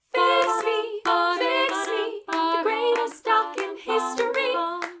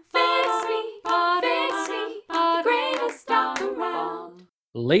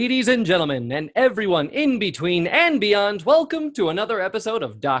Ladies and gentlemen, and everyone in between and beyond, welcome to another episode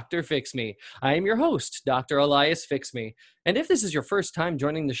of Dr. Fix Me. I am your host, Dr. Elias Fix Me. And if this is your first time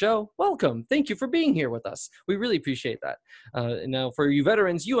joining the show, welcome. Thank you for being here with us. We really appreciate that. Now, for you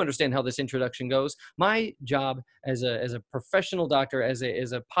veterans, you understand how this introduction goes. My job as a professional doctor, as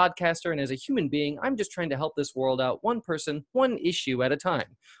a podcaster, and as a human being, I'm just trying to help this world out one person, one issue at a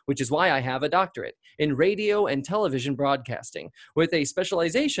time, which is why I have a doctorate in radio and television broadcasting with a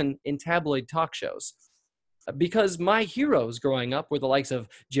specialization in tabloid talk shows. Because my heroes growing up were the likes of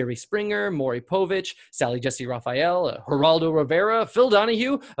Jerry Springer, Maury Povich, Sally Jesse Raphael, Geraldo Rivera, Phil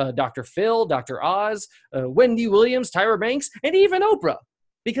Donahue, Dr. Phil, Dr. Oz, Wendy Williams, Tyra Banks, and even Oprah.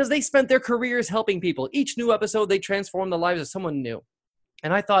 Because they spent their careers helping people. Each new episode, they transformed the lives of someone new.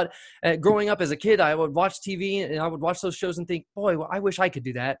 And I thought, growing up as a kid, I would watch TV and I would watch those shows and think, boy, I wish I could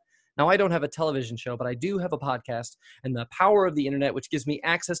do that. Now, I don't have a television show, but I do have a podcast and the power of the internet, which gives me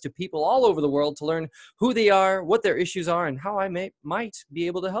access to people all over the world to learn who they are, what their issues are, and how I might be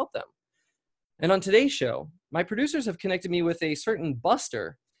able to help them. And on today's show, my producers have connected me with a certain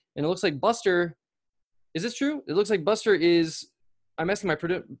Buster. And it looks like Buster, is this true? It looks like Buster is, I'm asking my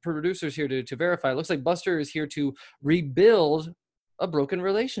producers here to verify. It looks like Buster is here to rebuild a broken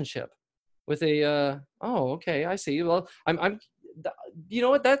relationship with a, oh, okay, I see. Well, I'm you know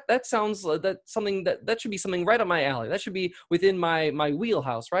what, that sounds that something that should be something right up my alley. That should be within my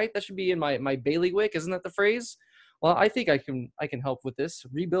wheelhouse, right? That should be in my bailiwick. Isn't that the phrase? Well, I think I can help with this,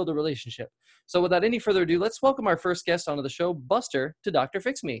 rebuild a relationship. So without any further ado, let's welcome our first guest onto the show, Buster, to Dr.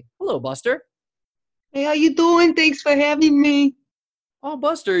 Fix Me. Hello, Buster. Hey, how you doing? Thanks for having me. Oh,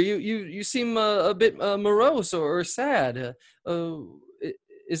 Buster, you seem a bit morose or sad.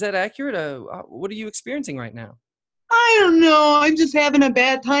 Is that accurate? What are you experiencing right now? I don't know. I'm just having a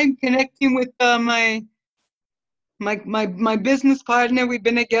bad time connecting with my business partner. We've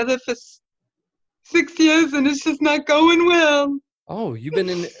been together for 6 years, and it's just not going well. Oh, you've been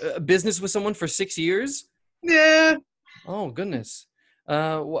in business with someone for 6 years? Yeah. Oh, goodness.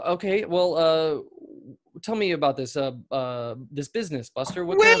 Okay. Well, tell me about this this business, Buster.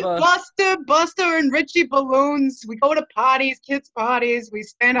 What With kind of Buster and Richie Balloons. We go to parties, kids' parties. We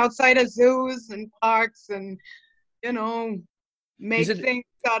stand outside of zoos and parks and, make things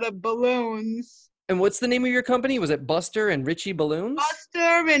out of balloons. And what's the name of your company? Was it Buster and Richie Balloons?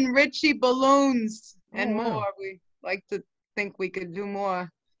 Buster and Richie Balloons and wow. more. We like to think we could do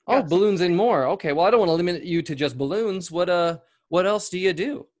more. Oh, balloons and more. Okay. Well, I don't want to limit you to just balloons. What else do you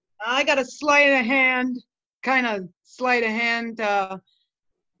do? I got a sleight of hand, kind of sleight of hand.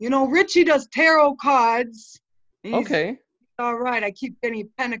 Richie does tarot cards. Okay. All right, I keep getting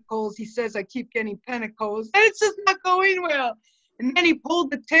pentacles. He says I keep getting pentacles. And it's just not going well. And then he pulled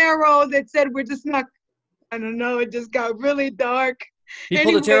the tarot that said we're just not, I don't know, it just got really dark. He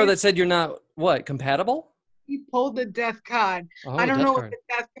pulled a tarot that said you're not, what, compatible? He pulled the death card. Oh, I don't know what the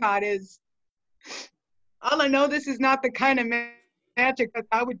death card is. All I know, this is not the kind of magic that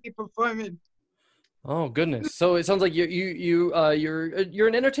I would be performing. Oh goodness! So it sounds like you're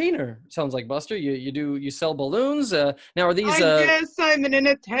an entertainer. Sounds like, Buster. You sell balloons. Now are these? Yes, I'm an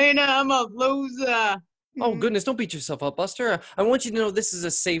entertainer. I'm a loser. Oh goodness! Don't beat yourself up, Buster. I want you to know this is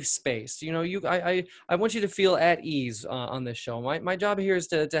a safe space. I want you to feel at ease on this show. My job here is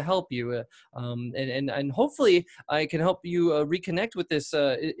to help you, and hopefully I can help you reconnect with this.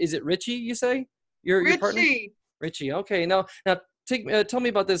 Is it Richie? You say your partner? Richie. Okay. Now. Tell me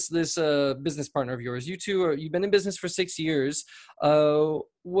about this business partner of yours. You two you've been in business for 6 years. Well,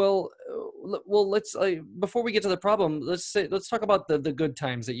 let's before we get to the problem, let's talk about the good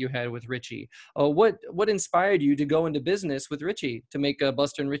times that you had with Richie. What inspired you to go into business with Richie to make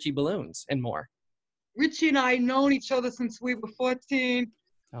Buster and Richie Balloons and more? Richie and I known each other since we were 14.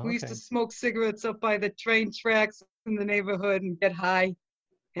 Oh, we used to smoke cigarettes up by the train tracks in the neighborhood and get high.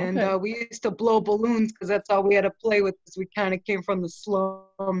 And we used to blow balloons because that's all we had to play with, because we kind of came from the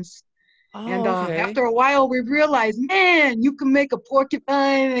slums. Oh, and after a while, we realized, man, you can make a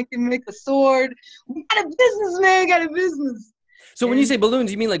porcupine, I can make a sword. We got a business, man, got a business. So when you say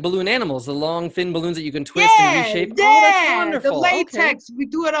balloons, you mean like balloon animals, the long, thin balloons that you can twist and reshape? Yeah, oh, that's wonderful. The latex, we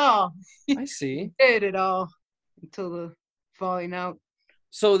do it all. I see. We did it all until the falling out.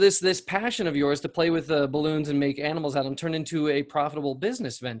 So this passion of yours to play with balloons and make animals out of them turned into a profitable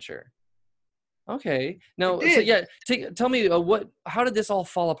business venture. Okay. Now, tell me how did this all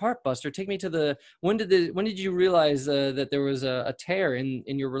fall apart, Buster? Take me to when did you realize that there was a tear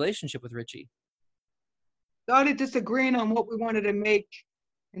in your relationship with Richie? Started disagreeing on what we wanted to make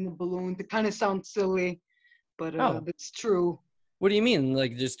in the balloons. It kind of sounds silly, but it's true. What do you mean?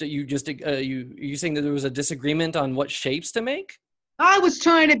 Like you saying that there was a disagreement on what shapes to make? I was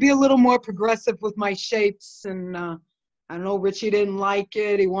trying to be a little more progressive with my shapes, and I know Richie didn't like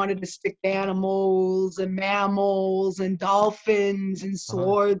it. He wanted to stick to animals and mammals and dolphins and Uh-huh.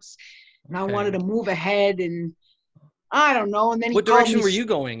 swords, and I wanted Okay. to move ahead, and I don't know. And then he What called direction me. were you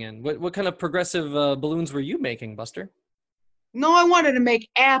going in? What kind of progressive balloons were you making, Buster? No, I wanted to make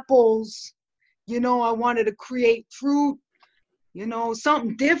apples. I wanted to create fruit.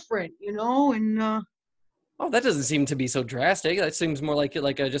 Something different. And Oh, that doesn't seem to be so drastic. That seems more like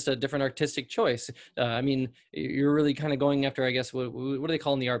just a different artistic choice. I mean, you're really kind of going after, I guess, what do they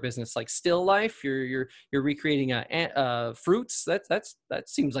call in the art business? Like still life. You're recreating fruits. That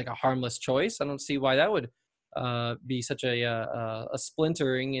seems like a harmless choice. I don't see why that would be such a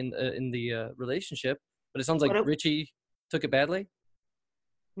splintering in the relationship. But it sounds like but Richie took it badly.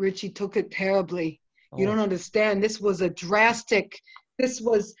 Richie took it terribly. You Oh, don't understand. This was a drastic. This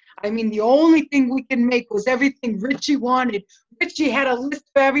was, I mean, the only thing we could make was everything Richie wanted. Richie had a list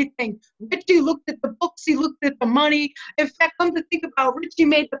of everything. Richie looked at the books. He looked at the money. In fact, come to think about it, Richie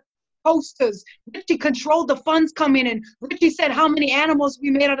made the posters. Richie controlled the funds coming in. Richie said how many animals we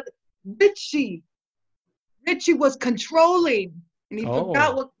made out of it. Richie. Richie was controlling. And he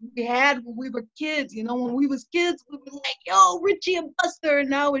forgot oh. what we had when we were kids. When we was kids, we were like, yo, Richie and Buster. And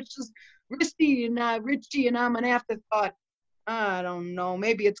now it's just Richie and I'm an afterthought. I don't know.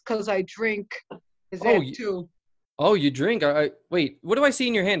 Maybe it's because I drink. Is Oh, that too? oh, you drink. Wait, what do I see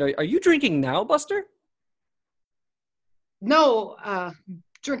in your hand? Are you drinking now, Buster? No,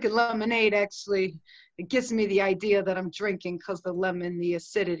 drinking lemonade actually. It gives me the idea that I'm drinking because the lemon, the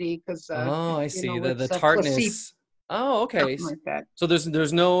acidity, because Oh, I see. The it's a placebo, tartness. Oh, okay. something like that. So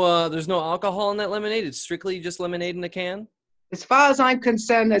there's no alcohol in that lemonade. It's strictly just lemonade in a can. As far as I'm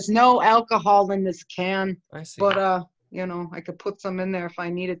concerned, there's no alcohol in this can, I see. but I could put some in there if I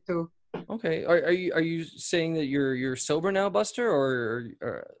needed to. Okay. Are you saying that you're sober now, Buster,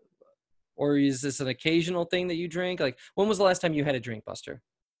 or is this an occasional thing that you drink? Like, when was the last time you had a drink, Buster?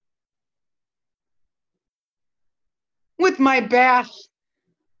 With my bath,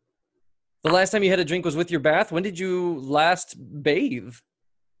 The last time you had a drink was with your bath. When did you last bathe?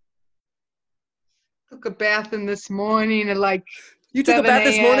 took a bath in this morning at like You took a 7 bath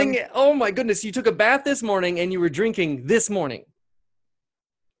this a.m. morning? Oh my goodness, you took a bath this morning and you were drinking this morning.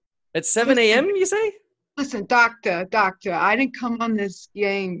 At 7 Listen, a.m., you say? listen, doctor, I didn't come on this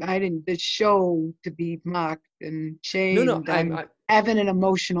show to be mocked and No, no, shamed. I'm, I'm I, having an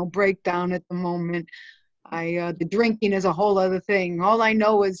emotional breakdown at the moment. The drinking is a whole other thing. All I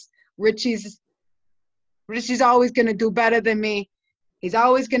know is Richie's Richie's always gonna do better than me. He's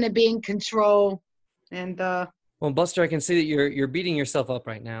always gonna be in control. And well, Buster, I can see that you're beating yourself up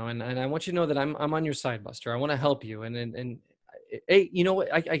right now, and I want you to know that I'm on your side, Buster. I want to help you, and hey, you know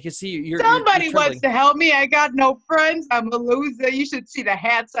what? I can see you're somebody wants trembling. to help me. I got no friends. I'm a loser. You should see the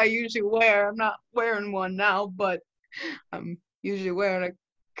hats I usually wear. I'm not wearing one now, but I'm usually wearing a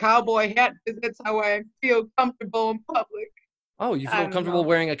cowboy hat because that's how I feel comfortable in public. Oh, you I feel don't comfortable know.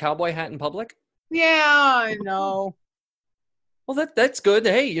 wearing a cowboy hat in public? Yeah, I know. Well, that's good.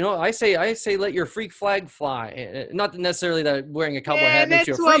 Hey, I say let your freak flag fly. Not necessarily that wearing a cowboy Yeah, hat and makes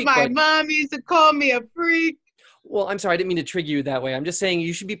you a that's what freak, my but mom used to call me, a freak. well, I'm sorry, I didn't mean to trigger you that way. I'm just saying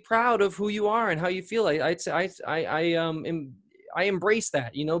you should be proud of who you are and how you feel. I'd say I embrace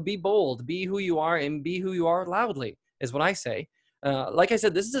that. Be bold, be who you are, and be who you are loudly is what I say. Like I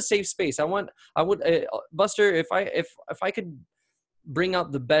said, this is a safe space. I would, Buster, if I could bring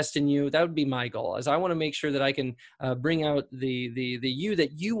out the best in you, that would be my goal. As I want to make sure that I can bring out the you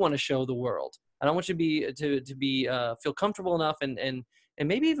that you want to show the world. And I want you to be feel comfortable enough and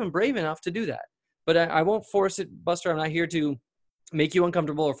maybe even brave enough to do that. But I won't force it, Buster. I'm not here to make you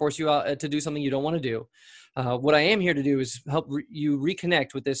uncomfortable or force you out to do something you don't want to do. What I am here to do is help you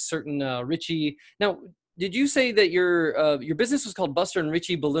reconnect with this certain Richie. Now, did you say that your business was called Buster and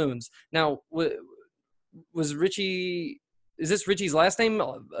Richie Balloons? Now, was Richie? Is this Richie's last name,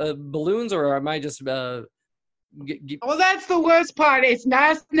 Balloons, or am I just? Well, that's the worst part. His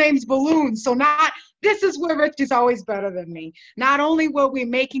last name's Balloons. So this is where Richie's always better than me. Not only were we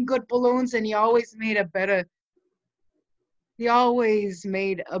making good balloons, and he always made a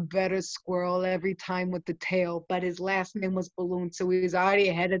better squirrel every time with the tail, but his last name was Balloon, so he was already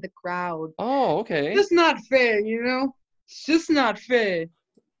ahead of the crowd. Oh, It's okay. just not fair. It's just not fair.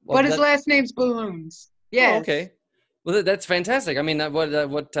 Well, But his that. last name's Balloons. Oh, Yes. okay. Well, that's fantastic. I mean, how Is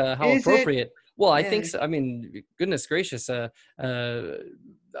it? appropriate. Well, I think Yeah. so. I mean, goodness gracious, a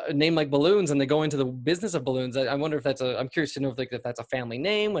name like Balloons, and they go into the business of balloons. I wonder if I'm curious to know if that's a family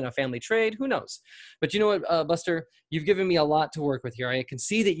name and a family trade. Who knows? But you know what, Buster, you've given me a lot to work with here. I can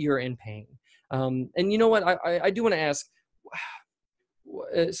see that you're in pain. And you know what? I do want to ask.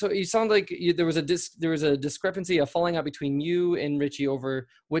 So you sound like there was a discrepancy, a falling out between you and Richie over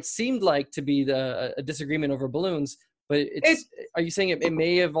what seemed like to be a disagreement over balloons. But are you saying it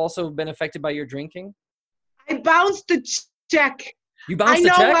may have also been affected by your drinking? I bounced the check. You I bounced the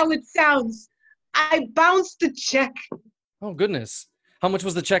know check? how it sounds. I bounced the check Oh goodness! How much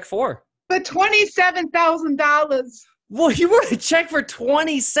was the check for? for $27,000. Well, you wrote a check for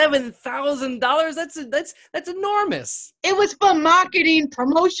 $27,000. That's enormous. It was for marketing,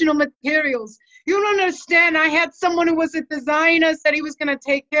 promotional materials. You don't understand. I had someone who was a designer, said he was going to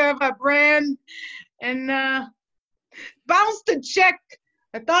take care of our brand, and bounced the check.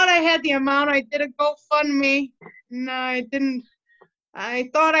 I thought I had the amount. I did a GoFundMe. No, I didn't. I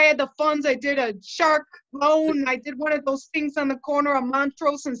thought I had the funds. I did a shark loan. I did one of those things on the corner of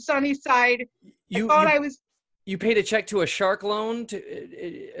Montrose and Sunnyside. You paid a check to a shark loan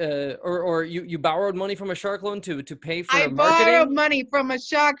or you borrowed money from a shark loan to pay for marketing? I borrowed money from a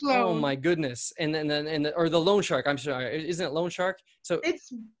shark loan. Oh my goodness. And or the loan shark, I'm sorry. Isn't it loan shark? So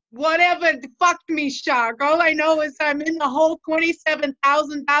it's whatever. Fuck me, shark. All I know is I'm in the hole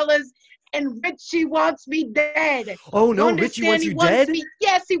 $27,000. And Richie wants me dead. Oh no, Richie wants you dead?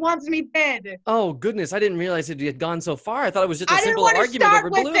 Yes, he wants me dead. Oh goodness, I didn't realize it had gone so far. I thought it was just a simple argument over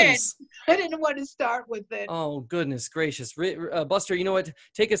balloons. I didn't want to start with it. Oh goodness gracious. Buster, you know what?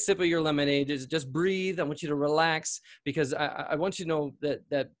 Take a sip of your lemonade. Just breathe. I want you to relax because I want you to know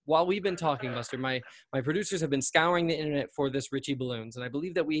that while we've been talking, Buster, my producers have been scouring the internet for this Richie balloons, and I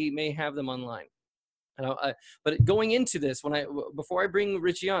believe that we may have them online. But going into this, before I bring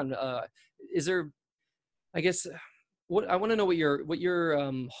Richie on, is there? I guess what I want to know what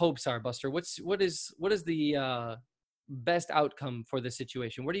your hopes are, Buster. What is the best outcome for this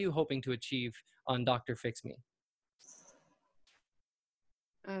situation? What are you hoping to achieve on Dr. Fix Me?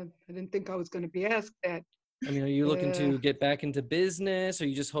 I didn't think I was going to be asked that. I mean, are you looking to get back into business? Are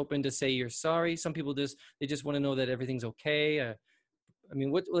you just hoping to say you're sorry? Some people just want to know that everything's okay. I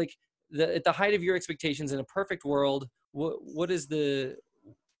mean, at the height of your expectations in a perfect world, what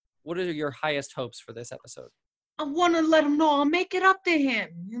are your highest hopes for this episode? I want to let him know I'll make it up to him.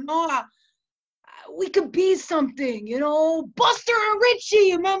 You know, we could be something. You know, Buster and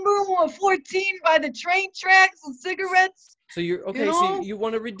Richie. Remember when we were 14 by the train tracks and cigarettes? So you're okay. You know? So you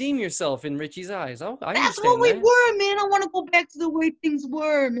want to redeem yourself in Richie's eyes. Oh, I That's understand what we were, man. I want to go back to the way things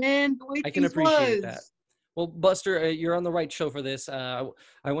were, man. The way I can appreciate that. Well, Buster, you're on the right show for this. I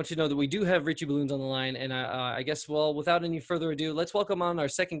want you to know that we do have Richie Balloons on the line. And I guess, well, without any further ado, let's welcome on our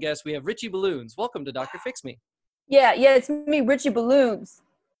second guest. We have Richie Balloons. Welcome to Dr. Fix Me. Yeah, it's me, Richie Balloons.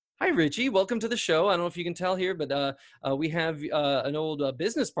 Hi, Richie. Welcome to the show. I don't know if you can tell here, but we have an old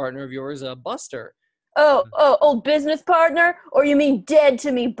business partner of yours, Buster. Oh, old business partner? Or you mean dead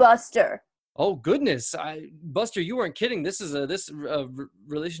to me, Buster? Oh goodness, Buster, you weren't kidding. This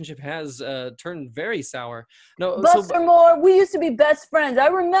relationship has turned very sour. No, Buster Moore, we used to be best friends. I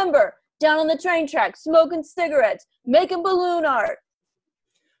remember down on the train track, smoking cigarettes, making balloon art.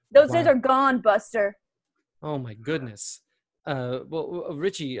 Those days are gone, Buster. Oh my goodness. Well,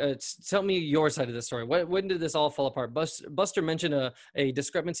 Richie, tell me your side of the story. When did this all fall apart? Buster mentioned a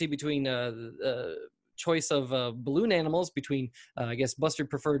discrepancy between choice of balloon animals between I guess Buster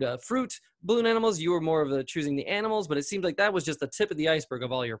preferred fruit balloon animals. You were more of choosing the animals, but it seemed like that was just the tip of the iceberg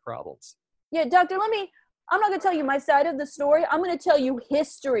of all your problems. Yeah, Doctor, I'm not going to tell you my side of the story. I'm going to tell you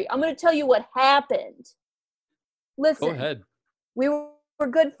history. I'm going to tell you what happened. Listen. Go ahead. We were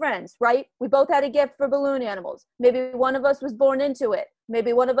good friends, right? We both had a gift for balloon animals. Maybe one of us was born into it.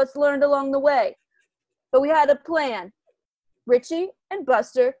 Maybe one of us learned along the way. But we had a plan. Richie and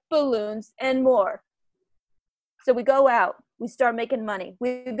Buster, balloons, and more. So we go out, we start making money.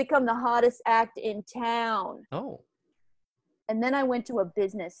 We become the hottest act in town. Oh. And then I went to a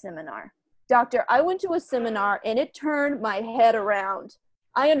business seminar. Doctor, I went to a seminar and it turned my head around.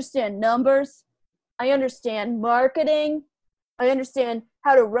 I understand numbers. I understand marketing. I understand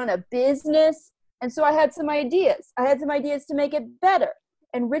how to run a business. And so I had some ideas. I had some ideas to make it better.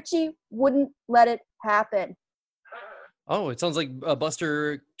 And Richie wouldn't let it happen. Oh, it sounds like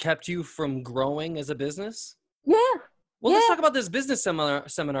Buster kept you from growing as a business? Yeah. Well, let's talk about this business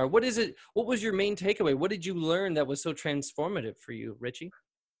seminar. What is it? What was your main takeaway? What did you learn that was so transformative for you, Richie?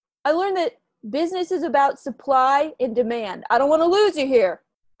 I learned that business is about supply and demand. I don't want to lose you here.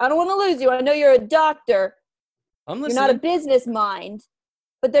 I don't want to lose you. I know you're a doctor. I'm listening. You're not a business mind,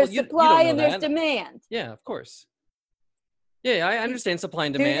 but there's supply and there's demand. Yeah, of course. Yeah, I understand supply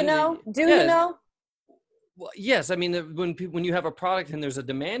and demand. Do you know? Well, yes, I mean, when you have a product and there's a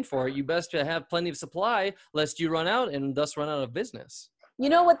demand for it, you best to have plenty of supply lest you run out and thus run out of business. You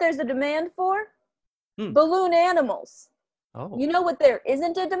know what there's a demand for? Balloon animals. Oh. You know what there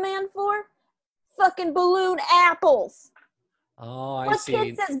isn't a demand for? Fucking balloon apples. Oh, I What see.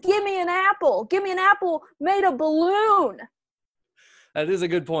 kid says, give me an apple? Give me an apple made of balloon. That is a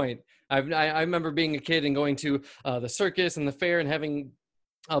good point. I remember being a kid and going to the circus and the fair and having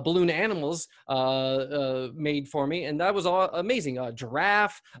balloon animals made for me, and that was all amazing.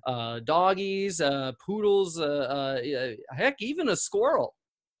 Giraffe, doggies, poodles, heck, even a squirrel.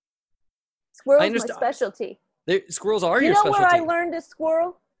 I Squirrel's my understand. specialty. Squirrels are You your know specialty. where I learned to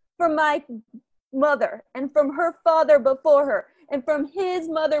squirrel? From my mother, and from her father before her, and from his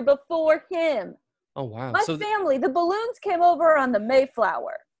mother before him. Oh, wow. My family, the balloons came over on the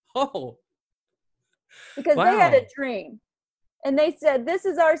Mayflower. Oh. Because Wow. they had a dream. And they said, this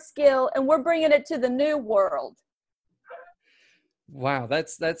is our skill, and we're bringing it to the new world. Wow,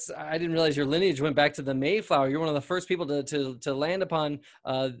 that's I didn't realize your lineage went back to the Mayflower. You're one of the first people to land upon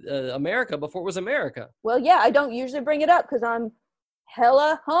America before it was America. Well, yeah, I don't usually bring it up because I'm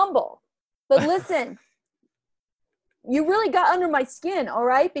hella humble. But listen, you really got under my skin, all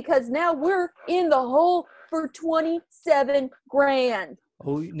right? Because now we're in the hole for 27 grand.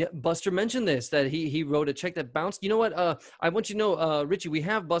 Oh, Buster mentioned this, that he wrote a check that bounced. You know what? I want you to know, Richie, we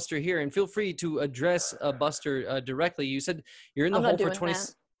have Buster here, and feel free to address Buster directly. You said you're in the I'm hole not for doing 20.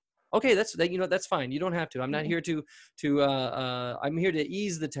 that. Okay, that's fine. You don't have to. I'm not here to I'm here to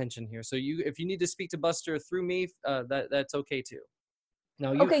ease the tension here. So if you need to speak to Buster through me, that's okay too.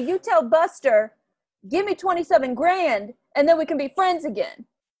 Now Okay, you tell Buster, give me 27 grand, and then we can be friends again.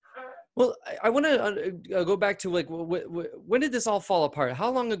 Well, I want to go back to like when did this all fall apart? How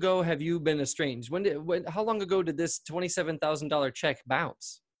long ago have you been estranged? How long ago did this $27,000 check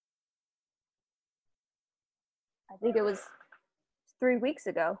bounce? I think it was 3 weeks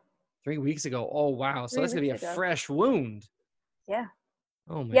ago. 3 weeks ago. Oh wow! So that's gonna be a fresh wound. Yeah.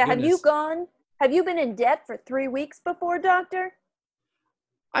 Oh my yeah. goodness. Have you been in debt for 3 weeks before, doctor?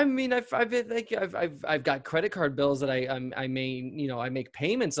 I mean, I've got credit card bills that I make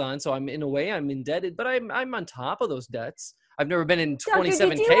payments on, so I'm in a way I'm indebted, but I'm on top of those debts. I've never been in 27K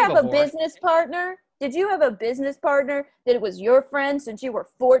before. Did you have a business partner? Did you have a business partner that was your friend since you were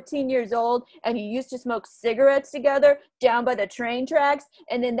 14 years old and you used to smoke cigarettes together down by the train tracks?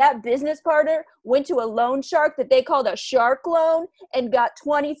 And then that business partner went to a loan shark that they called a shark loan and got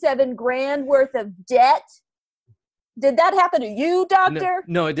 27 grand worth of debt? Did that happen to you, doctor?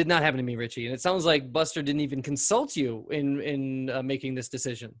 No, it did not happen to me, Richie. And it sounds like Buster didn't even consult you in making this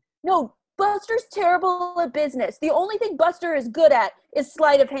decision. No, Buster's terrible at business. The only thing Buster is good at is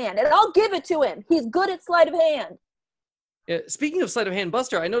sleight of hand. And I'll give it to him. He's good at sleight of hand. Speaking of sleight of hand,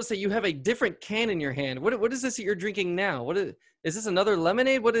 Buster, I noticed that you have a different can in your hand. What is this that you're drinking now? Is this another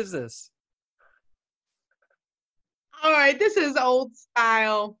lemonade? What is this? All right, this is old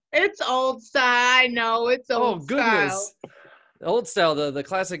style. It's old style. I know it's old style. Oh, goodness. Old style, the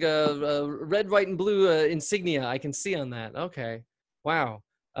classic red, white, and blue insignia. I can see on that. Okay. Wow.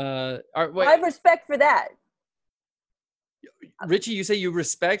 I have respect for that. Richie, you say you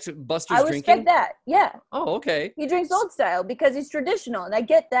respect Buster's drinking? I respect that, yeah. Oh, okay. He drinks old style because he's traditional, and I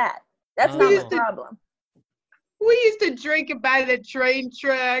get that. That's not the problem. We used to drink it by the train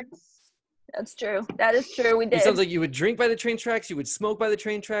tracks. That's true. That is true. We did. It sounds like you would drink by the train tracks. You would smoke by the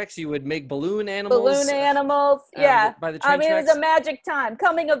train tracks. You would make balloon animals. Yeah. By the train tracks. It was a magic time.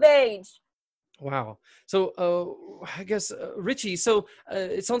 Coming of age. Wow. So I guess, Richie, so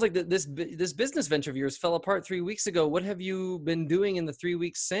it sounds like this business venture of yours fell apart 3 weeks ago. What have you been doing in the 3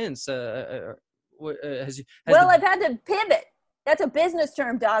 weeks since? I've had to pivot. That's a business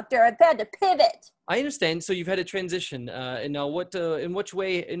term, doctor. I've had to pivot. I understand. So you've had a transition. And now in which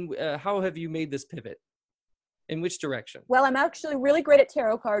way, how have you made this pivot? In which direction? Well, I'm actually really great at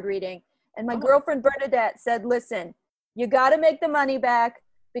tarot card reading. And my girlfriend Bernadette said, listen, you got to make the money back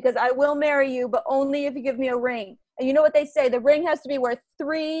because I will marry you, but only if you give me a ring. And you know what they say? The ring has to be worth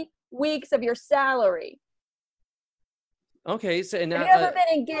 3 weeks of your salary. Okay. So have you ever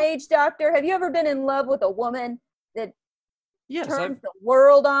been engaged, doctor? Have you ever been in love with a woman that turns the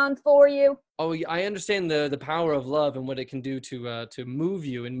world on for you? Oh, I understand the power of love and what it can do to move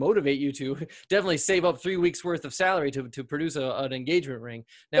you and motivate you to definitely save up 3 weeks worth of salary to produce an engagement ring.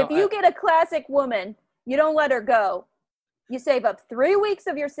 Now, if you get a classic woman, you don't let her go. You save up 3 weeks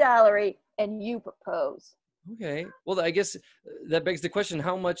of your salary and you propose. Okay. Well, I guess that begs the question,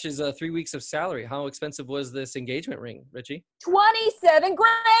 how much is 3 weeks of salary? How expensive was this engagement ring, Richie? 27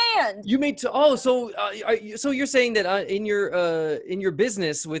 grand. You made so you're saying that in your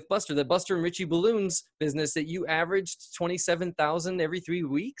business with Buster, the Buster and Richie Balloons business, that you averaged 27,000 every 3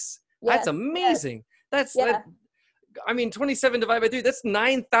 weeks? Yes, that's amazing. Yes. That 27 divided by 3, that's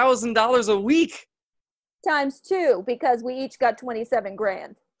 $9,000 a week. times 2 because we each got 27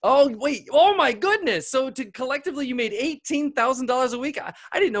 grand. Oh, wait. Oh, my goodness. So collectively, you made $18,000 a week.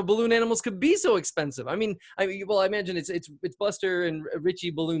 I didn't know balloon animals could be so expensive. Well, I imagine it's Buster and Richie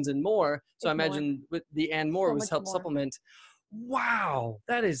Balloons and more. So I imagine with the and more So was much help more. supplement. Wow.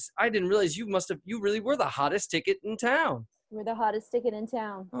 I didn't realize you really were the hottest ticket in town. We're the hottest ticket in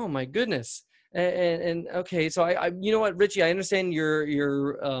town. Oh my goodness. And okay, so I you know what, Richie, I understand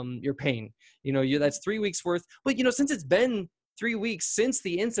your pain. That's 3 weeks worth. But since it's been 3 weeks since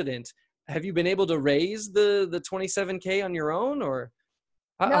the incident, have you been able to raise the 27K on your own, or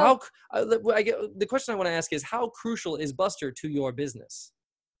No. the question I want to ask is, how crucial is Buster to your business?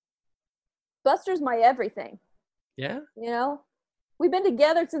 Buster's my everything. Yeah. We've been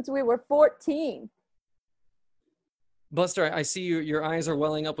together since we were 14. Buster, I see your eyes are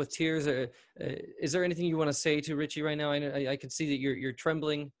welling up with tears. Is there anything you want to say to Richie right now? I can see that you're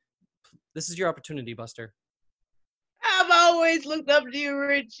trembling. This is your opportunity, Buster. I've always looked up to you,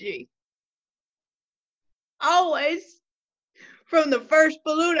 Richie. Always. From the first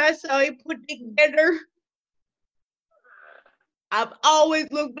balloon I saw you put together, I've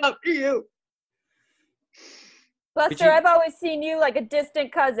always looked up to you. Buster, I've always seen you like a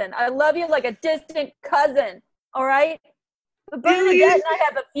distant cousin. I love you like a distant cousin. All right? But Bernadette and I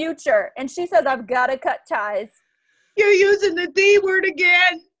have a future, and she says I've got to cut ties. You're using the D word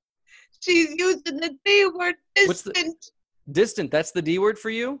again. She's using the D word, distant. Distant, that's the D word for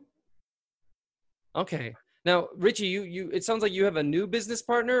you? Okay. Now, Richie, it sounds like you have a new business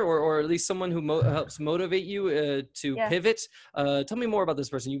partner, or at least someone who helps motivate you to pivot. Tell me more about this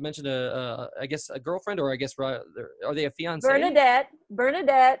person. You mentioned I guess a girlfriend, or I guess are they a fiance?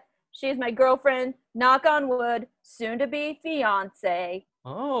 Bernadette. She's my girlfriend, knock on wood, soon to be fiance.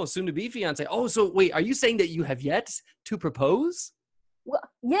 Oh, soon to be fiance. Oh, so wait, are you saying that you have yet to propose? Well,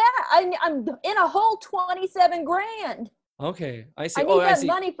 yeah, I'm in a whole 27 grand. Okay, I see. I need that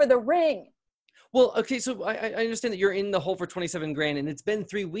money for the ring. Well, okay, so I understand that you're in the hole for 27 grand, and it's been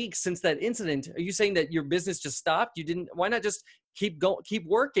 3 weeks since that incident. Are you saying that your business just stopped? Why not just keep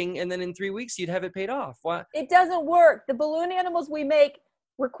working, and then in 3 weeks you'd have it paid off? Why? It doesn't work. The balloon animals we make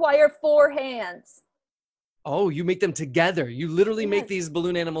require 4 hands. Oh, you make them together. You literally make these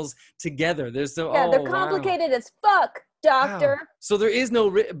balloon animals together. They're complicated as fuck, doctor. Wow. So there is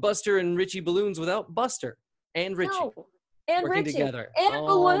no Buster and Richie Balloons without Buster and Richie. No. And working Richie, together. And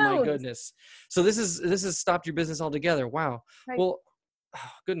balloons. Oh my goodness. So this has stopped your business altogether. Wow. Right. Well,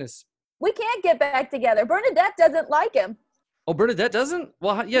 goodness. We can't get back together. Bernadette doesn't like him. Oh, Bernadette doesn't?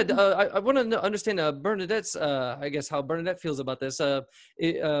 Well, yeah. I want to understand Bernadette's. I guess how Bernadette feels about this.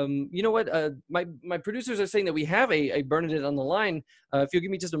 You know what? My producers are saying that we have a Bernadette on the line. If you'll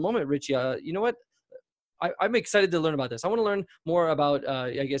give me just a moment, Richie. You know what? I'm excited to learn about this. I want to learn more about.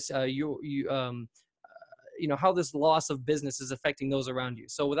 I guess how this loss of business is affecting those around you.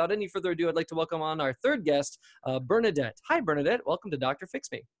 So without any further ado, I'd like to welcome on our third guest, Bernadette. Hi, Bernadette. Welcome to Dr.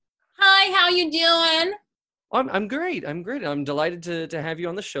 Fix Me. Hi, how you doing? I'm great. I'm delighted to have you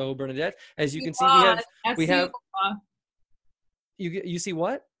on the show, Bernadette. As you can see, we have. You see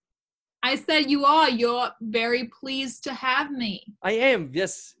what? I said you are. You're very pleased to have me. I am.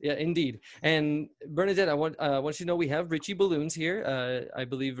 Yes. Yeah, indeed. And Bernadette, I want you to know we have Richie Balloons here. I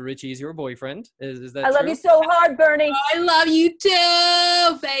believe Richie is your boyfriend. Is that true? I love you so hard, Bernie. I love you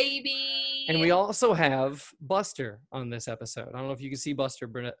too, baby. And we also have Buster on this episode. I don't know if you can see Buster,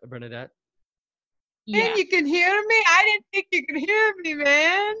 Bernadette. Yeah. And you can hear me? I didn't think you could hear me,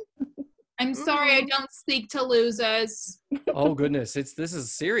 man. I'm sorry, I don't speak to losers. Oh goodness, this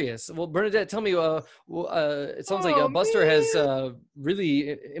is serious. Well, Bernadette, tell me. It sounds like Buster has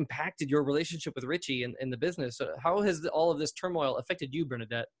really impacted your relationship with Richie and the business. How has all of this turmoil affected you,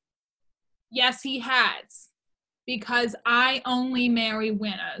 Bernadette? Yes, he has, because I only marry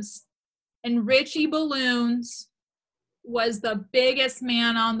winners, and Richie Balloons was the biggest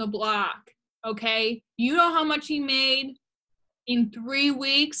man on the block. Okay, you know how much he made in 3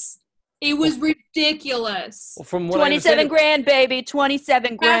 weeks? It was ridiculous. Well, from what 27 grand, baby.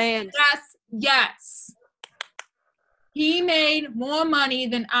 27 grand. Yes. He made more money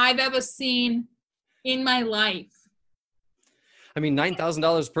than I've ever seen in my life. I mean,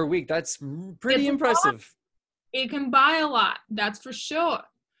 $9,000 per week. That's pretty impressive. It can buy a lot. That's for sure.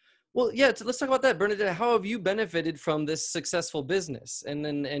 Well, yeah, let's talk about that. Bernadette, how have you benefited from this successful business?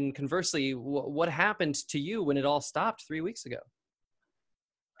 And conversely, what happened to you when it all stopped 3 weeks ago?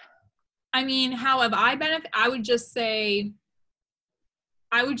 I mean, how have I benefited? I would just say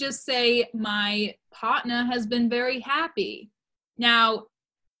my partner has been very happy. Now,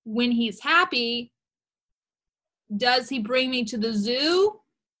 when he's happy, does he bring me to the zoo?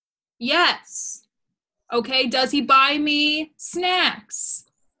 Yes. Okay, does he buy me snacks?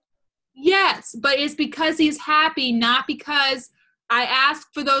 Yes, but it's because he's happy, not because I asked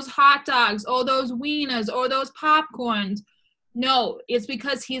for those hot dogs or those wieners or those popcorns. No, it's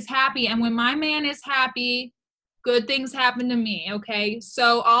because he's happy. And when my man is happy, good things happen to me, okay?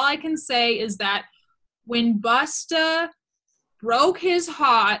 So all I can say is that when Buster broke his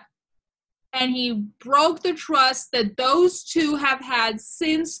heart and he broke the trust that those two have had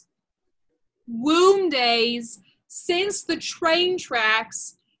since womb days, since the train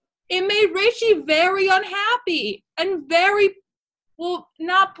tracks, it made Richie very unhappy and very, well,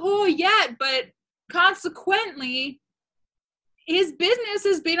 not poor yet, but consequently, his business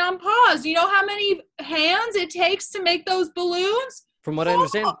has been on pause. You know how many hands it takes to make those balloons? From what I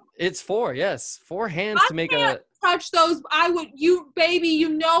understand, it's 4. Yes, 4 hands to make a. Touch those. I would, you baby, you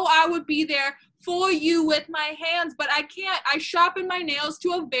know I would be there for you with my hands, but I can't. I sharpen my nails to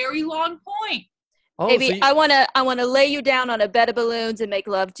a very long point. Oh, Baby, so you- I wanna lay you down on a bed of balloons and make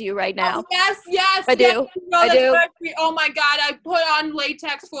love to you right now. Oh, yes. I do. I do. Oh my God, I put on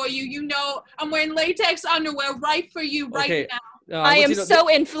latex for you. You know, I'm wearing latex underwear right for you Okay. now. I am so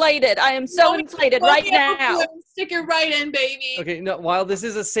inflated. I am so inflated right now. Stick it right in, baby. Okay, no, while this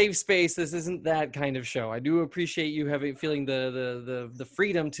is a safe space, this isn't that kind of show. I do appreciate you feeling the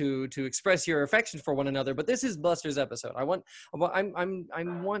freedom to express your affection for one another, but this is Buster's episode. I want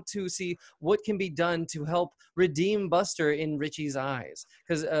to see what can be done to help redeem Buster in Richie's eyes.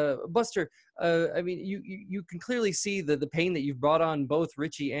 Because Buster, I mean, you can clearly see the pain that you've brought on both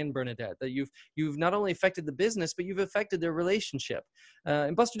Richie and Bernadette. That you've not only affected the business, but you've affected their relationship.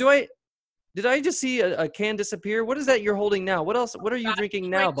 And Buster, did I just see a can disappear? What is that you're holding now? What else? What are you drinking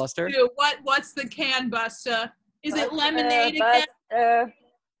now, Buster? What's the can, Buster? Is it lemonade again? Buster.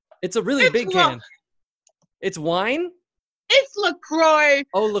 It's a really big can. It's wine? It's LaCroix.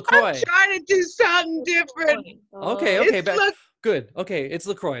 Oh, LaCroix. I'm trying to do something different. Okay, It's good. Okay, it's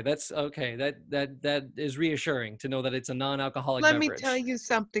LaCroix. That's okay. That is reassuring to know that it's a non-alcoholic Let beverage. me tell you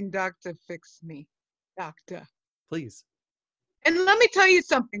something, Dr. Fix Me. Doctor. Please. And let me tell you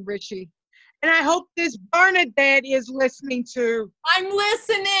something, Richie. And I hope this Bernadette is listening too. I'm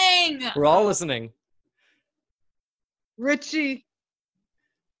listening. We're all listening. Richie,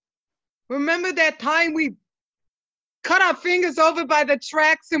 remember that time we cut our fingers over by the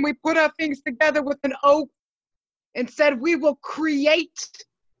tracks and we put our fingers together with an oath and said we will create?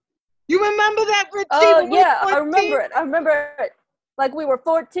 You remember that, Richie? Oh, when we were yeah, I 14? remember it. Like we were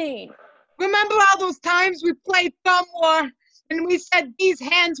 14. Remember all those times we played Thumb War and we said these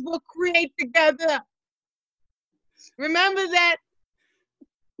hands will create together? Remember that?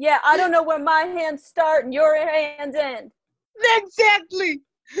 Yeah, I don't know where my hands start and your hands end. Exactly.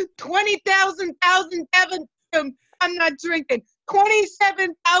 20,000, I'm not drinking.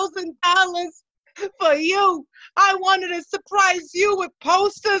 $27,000 for you. I wanted to surprise you with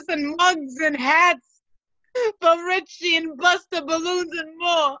posters and mugs and hats for Richie and Buster balloons and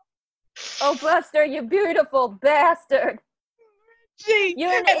more. Oh, Buster, you beautiful bastard. Gee,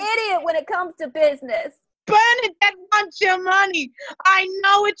 You're an idiot when it comes to business. Bernadette wants your money. I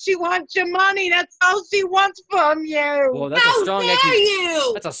know it. She wants your money. That's all she wants from you. Well, that's a How strong dare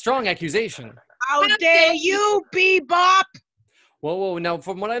you? That's a strong accusation. How dare you, Bebop? Whoa. Now,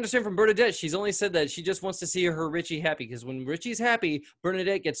 from what I understand from Bernadette, she's only said that she just wants to see her Richie happy. Because when Richie's happy,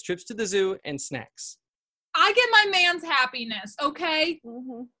 Bernadette gets trips to the zoo and snacks. I get my man's happiness, okay?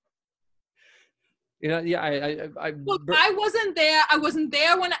 Mm-hmm. You know, yeah, Look, I wasn't there. I wasn't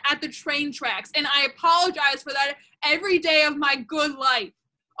there when at the train tracks, and I apologize for that every day of my good life.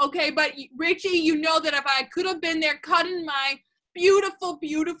 Okay, but Richie, you know that if I could have been there cutting my beautiful,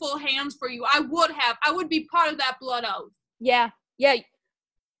 beautiful hands for you, I would have. I would be part of that blood oath. Yeah.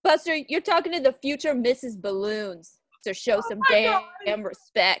 Buster, you're talking to the future Mrs. Balloons. So show some damn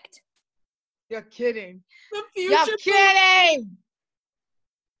respect. You're kidding. The future. You're kidding.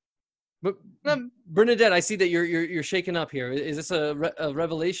 But Bernadette, I see that you're shaken up here. Is this a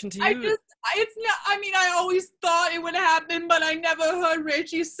revelation to you? It's not. I mean, I always thought it would happen, but I never heard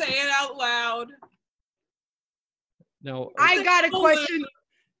Richie say it out loud. No. I got a question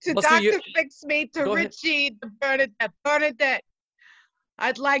to Buster, Dr. you- Fix Me, to Go ahead. Richie, to Bernadette. Bernadette,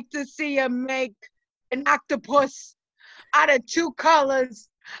 I'd like to see you make an octopus out of 2 colors.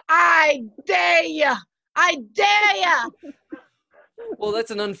 I dare you. I dare you. Well, that's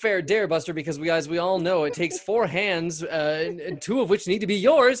an unfair dare, Buster, because we all know it takes 4 hands, and 2 of which need to be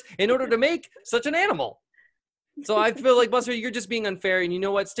yours, in order to make such an animal. So I feel like, Buster, you're just being unfair, and you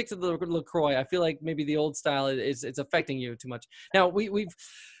know what? Stick to the LaCroix. I feel like maybe the old style it's affecting you too much. Now we've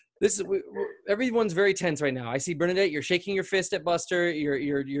Everyone's very tense right now. I see Bernadette. You're shaking your fist at Buster.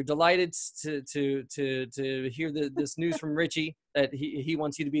 You're delighted to hear this news from Richie that he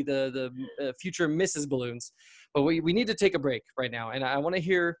wants you to be the future Mrs. Balloons. But we need to take a break right now, and I want to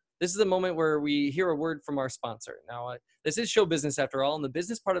hear. This is the moment where we hear a word from our sponsor. Now, this is show business after all, and the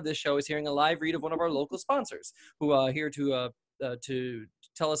business part of this show is hearing a live read of one of our local sponsors who are here to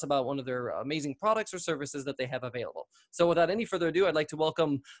tell us about one of their amazing products or services that they have available. So without any further ado, I'd like to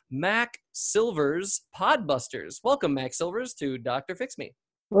welcome Mac Silvers Podbusters. Welcome, Mac Silvers, to Dr. Fix Me.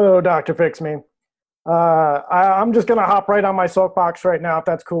 Hello, Dr. Fix Me. I'm just going to hop right on my soapbox right now, if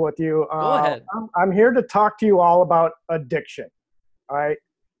that's cool with you. Go ahead. I'm here to talk to you all about addiction, all right?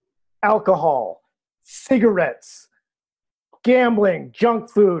 Alcohol, cigarettes, gambling,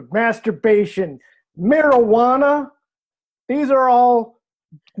 junk food, masturbation, marijuana. These are all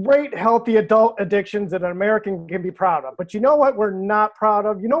great, healthy adult addictions that an American can be proud of. But you know what we're not proud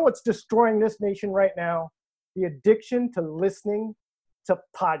of? You know what's destroying this nation right now? The addiction to listening to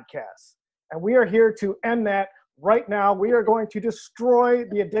podcasts. And we are here to end that right now. We are going to destroy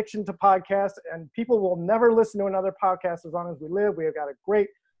the addiction to podcasts, and people will never listen to another podcast as long as we live. We have got a great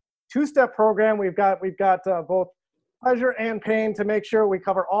two-step program. We've got both pleasure and pain to make sure we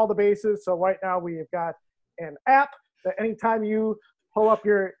cover all the bases. So right now we have got an app that anytime you pull up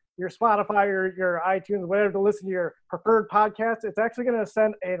your Spotify or your iTunes, whatever, to listen to your preferred podcast, it's actually going to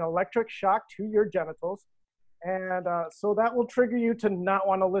send an electric shock to your genitals. And so that will trigger you to not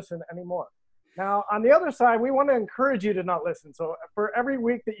want to listen anymore. Now, on the other side, we want to encourage you to not listen. So for every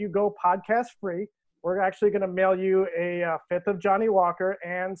week that you go podcast free, we're actually going to mail you a fifth of Johnny Walker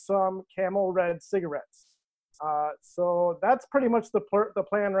and some Camel Red cigarettes. So that's pretty much the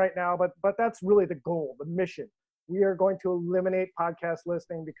plan right now, but that's really the goal, the mission. We are going to eliminate podcast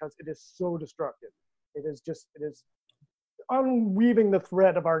listening because it is so destructive. It is unweaving the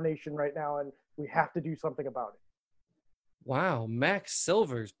thread of our nation right now, and we have to do something about it. Wow, Max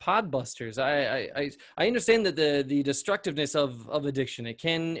Silvers, Podbusters. I understand that the destructiveness of addiction.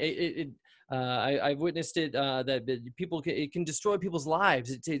 I've witnessed it that it can destroy people's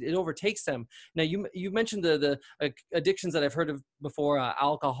lives. It overtakes them. Now you mentioned the addictions that I've heard of before: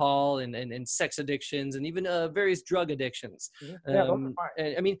 alcohol and sex addictions, and even various drug addictions. Yeah, those are fine.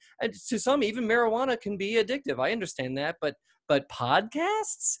 And, I mean, and to some, even marijuana can be addictive. I understand that, but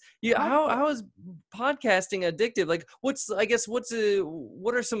podcasts? How is podcasting addictive? Like,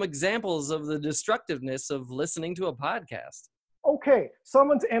 what are some examples of the destructiveness of listening to a podcast? Okay,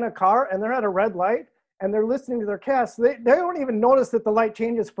 someone's in a car and they're at a red light and they're listening to their cast. They don't even notice that the light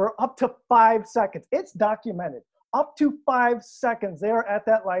changes for up to 5 seconds. It's documented. Up to 5 seconds they are at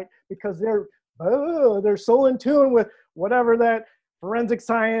that light because they're so in tune with whatever that forensic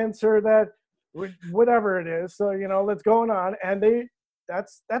science or that whatever it is. So, that's going on. And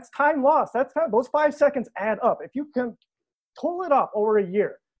that's time lost. Those 5 seconds add up. If you can total it up over a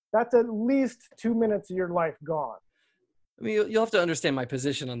year, that's at least 2 minutes of your life gone. I mean, you'll have to understand my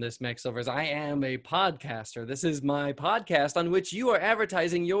position on this, Max Silvers. I am a podcaster. This is my podcast on which you are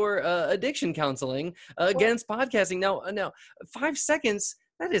advertising your addiction counseling against podcasting. Now, 5 seconds,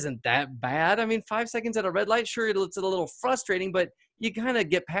 that isn't that bad. I mean, 5 seconds at a red light, sure, it's a little frustrating, but you kind of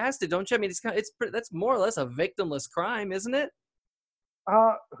get past it, don't you? I mean, that's more or less a victimless crime, isn't it?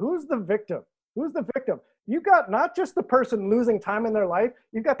 Who's the victim? Who's the victim? You got not just the person losing time in their life,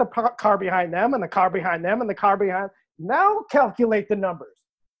 you've got the car behind them and the car behind them and the car behind. Now calculate the numbers.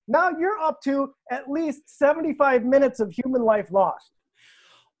 Now you're up to at least 75 minutes of human life lost.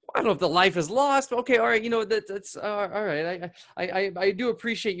 I don't know if the life is lost. Okay, all right. That's all right. I do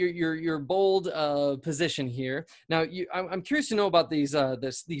appreciate your bold position here. Now, I'm curious to know about these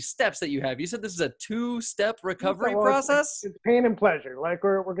steps that you have. You said this is a 2-step recovery process. It's pain and pleasure. Like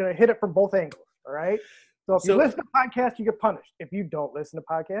we're going to hit it from both angles. All right. So if you listen to podcasts, you get punished. If you don't listen to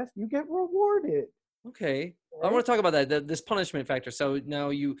podcasts, you get rewarded. Okay. I want to talk about that, this punishment factor. So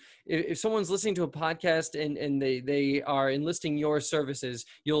now if someone's listening to a podcast and they are enlisting your services,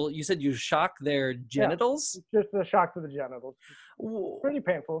 you said you shock their genitals? Yeah, just a shock to the genitals. Pretty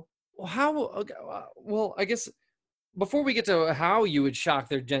painful. Well, I guess before we get to how you would shock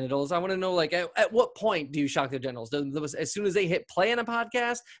their genitals, I want to know, like, at what point do you shock their genitals? As soon as they hit play on a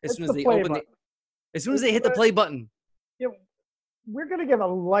podcast? As soon as they hit the play button? Yeah. We're going to give a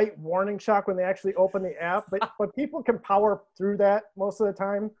light warning shock when they actually open the app, but people can power through that most of the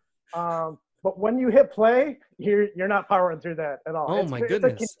time. But when you hit play, you're not powering through that at all. Oh, my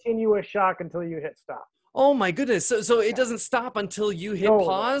goodness. It's a continuous shock until you hit stop. Oh, my goodness. So it doesn't stop until you hit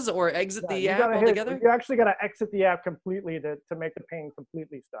pause or exit the app altogether? You actually got to exit the app completely to make the pain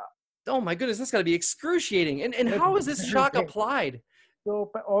completely stop. Oh, my goodness. That's got to be excruciating. And how is this shock applied?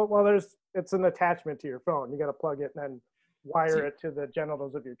 So, well, it's an attachment to your phone. You got to plug it and then wire it to the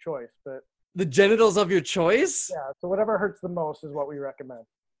genitals of your choice. But The genitals of your choice? yeah, so whatever hurts the most is what we recommend.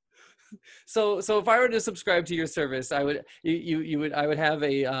 So if I were to subscribe to your service, I would I would have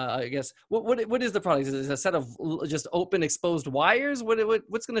a I guess what is the product? Is it a set of just open exposed wires?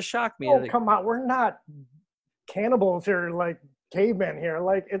 What's going to shock me? Oh, come on, we're not cannibals here, like cavemen here.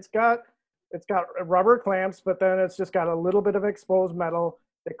 Like it's got rubber clamps, but then it's just got a little bit of exposed metal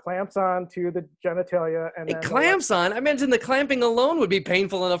that clamps on to the genitalia, and It then clamps on. I imagine the clamping alone would be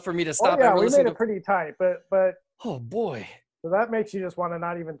painful enough for me to stop Oh yeah, ever we listening made it to. pretty tight, but Oh boy. so that makes you just want to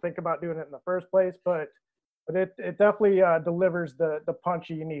not even think about doing it in the first place. But it definitely delivers the punch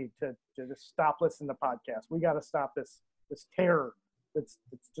you need to just stop listening to podcasts. We got to stop this terror that's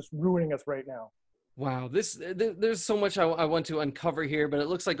just ruining us right now. Wow, there's so much I want to uncover here, but it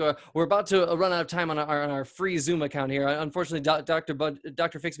looks like we're about to run out of time on our free Zoom account here. Unfortunately,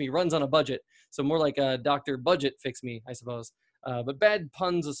 Dr. Fix Me runs on a budget, so more like Dr. Budget Fix Me, I suppose. But bad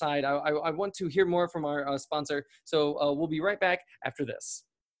puns aside, I want to hear more from our sponsor, so we'll be right back after this.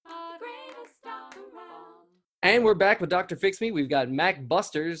 And we're back with Dr. Fix Me. We've got Mac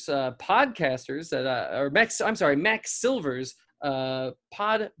Busters, podcasters that Mac Silver's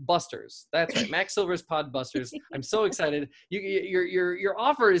Pod Busters. That's right, Mac Silver's Pod Busters. I'm so excited. Your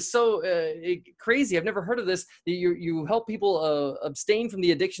offer is so crazy. I've never heard of this. You help people abstain from the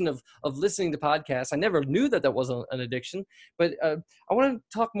addiction of listening to podcasts. I never knew that was an addiction. But I want to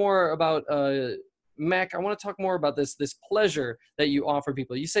talk more about Mac. I want to talk more about this pleasure that you offer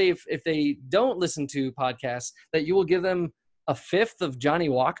people. You say if they don't listen to podcasts, that you will give them a fifth of Johnny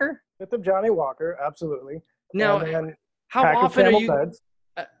Walker. Fifth of Johnny Walker, absolutely. Now, how often are you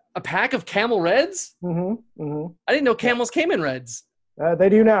a pack of Camel Reds? Mm-hmm. Mm-hmm. I didn't know Camels came in Reds. They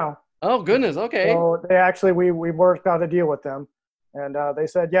do now. Oh goodness. Okay. So they actually we worked out a deal with them, and they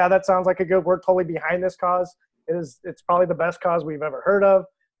said, yeah, that sounds like a good. We're totally behind this cause. It's probably the best cause we've ever heard of.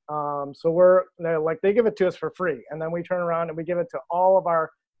 So they give it to us for free, and then we turn around and we give it to all of our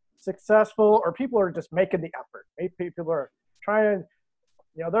successful or people who are just making the effort. People are trying.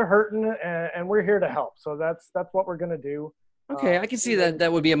 They're hurting, and we're here to help. So that's what we're going to do. Okay, I can see that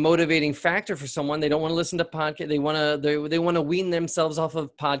would be a motivating factor for someone. They don't want to listen to podcasts. They want to wean themselves off of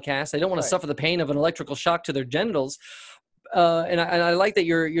podcasts. They don't want to suffer the pain of an electrical shock to their genitals. And I like that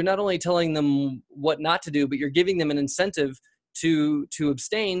you're not only telling them what not to do, but you're giving them an incentive to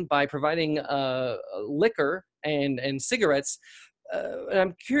abstain by providing liquor and cigarettes. And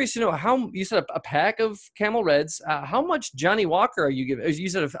I'm curious to know how you said a pack of Camel Reds. How much Johnny Walker are you giving? You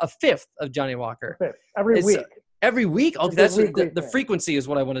said a fifth of Johnny Walker. A fifth every week. Every week? Oh, that's the frequency is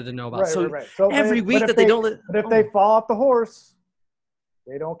what I wanted to know about. Right. So every week that they don't. But if they fall off the horse,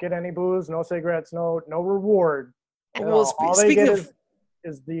 they don't get any booze, no cigarettes, no reward. Well, all they get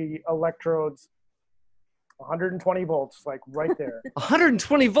is the electrodes. 120 volts, like right there.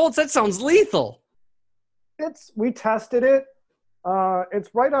 120 volts. That sounds lethal. We tested it. It's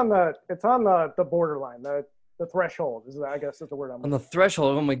right on the borderline, the threshold I guess is the word I'm on the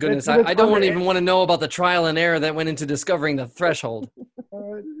threshold. Oh my goodness. It's I don't even want to know about the trial and error that went into discovering the threshold.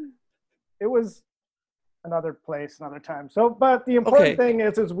 It was another place, another time. So, but the important thing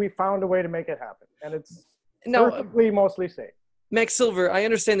is we found a way to make it happen, and it's perfectly mostly safe. Max Silver, I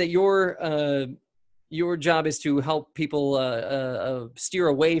understand that your job is to help people steer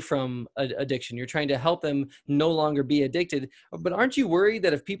away from addiction. You're trying to help them no longer be addicted. But aren't you worried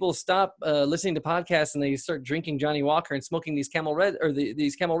that if people stop listening to podcasts and they start drinking Johnny Walker and smoking these Camel Reds,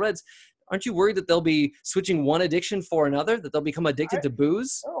 aren't you worried that they'll be switching one addiction for another, that they'll become addicted to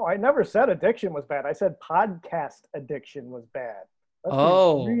booze? No, I never said addiction was bad. I said podcast addiction was bad.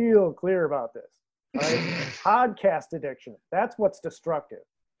 Let's be real clear about this. All right? Podcast addiction. That's what's destructive.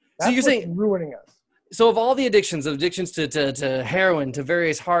 That's what's ruining us. So of all the addictions to heroin, to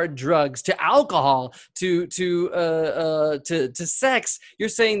various hard drugs, to alcohol, to sex, you're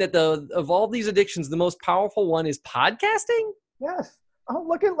saying that of all these addictions, the most powerful one is podcasting? Yes.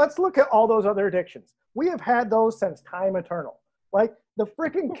 Let's look at all those other addictions. We have had those since time eternal. Like the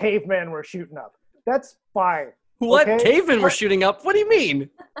freaking cavemen were shooting up. That's fine. What? Okay? Cavemen were shooting up? What do you mean?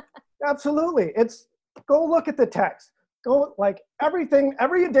 Absolutely. Go look at the text.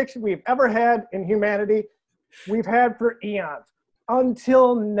 Every addiction we've ever had in humanity, we've had for eons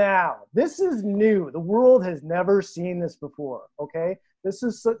until now. This is new. The world has never seen this before. Okay, this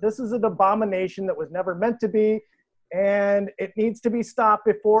is an abomination that was never meant to be, and it needs to be stopped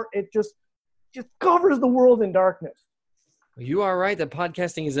before it just covers the world in darkness. You are right that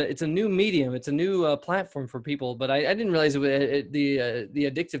podcasting it's a new medium. It's a new platform for people. But I didn't realize the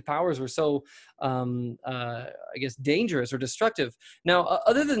addictive powers were so, I guess, dangerous or destructive. Now,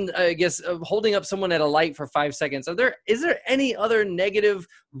 other than, I guess, holding up someone at a light for 5 seconds, is there any other negative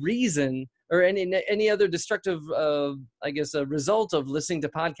reason or any other destructive, I guess, a result of listening to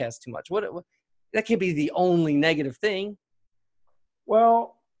podcasts too much? What that can't be the only negative thing.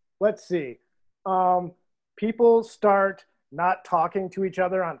 Well, let's see. People start not talking to each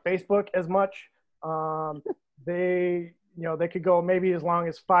other on Facebook as much. They could go maybe as long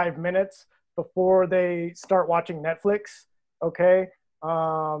as 5 minutes before they start watching Netflix. Okay.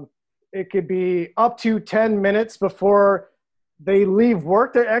 It could be up to 10 minutes before they leave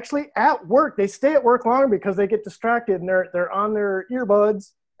work. They're actually at work. They stay at work longer because they get distracted and they're on their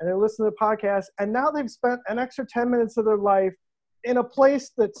earbuds and they're listening to podcasts. And now they've spent an extra 10 minutes of their life in a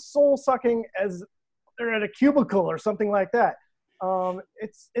place that's soul sucking as they're at a cubicle or something like that.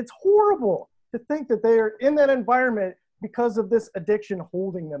 It's horrible to think that they are in that environment because of this addiction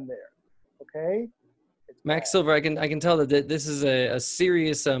holding them there. Okay. Max Silver, I can tell that this is a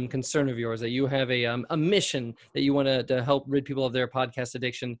serious concern of yours, that you have a mission that you want to help rid people of their podcast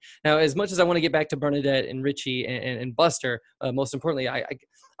addiction. Now, as much as I want to get back to Bernadette and Richie and Buster, most importantly,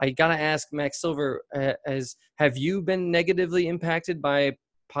 I gotta ask Max Silver, have you been negatively impacted by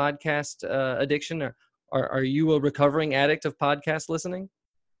podcast addiction, or are you a recovering addict of podcast listening?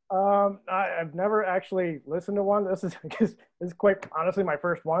 I've never actually listened to one. This is quite honestly my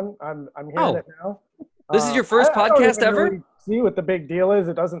first one. I'm hearing it now. This is your first podcast I don't ever? really see what the big deal is.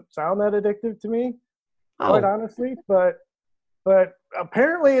 It doesn't sound that addictive to me, quite honestly. But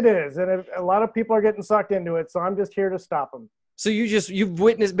apparently it is, and a lot of people are getting sucked into it. So I'm just here to stop them. So you've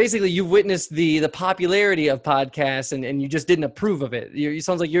witnessed the popularity of podcasts, and you just didn't approve of it. It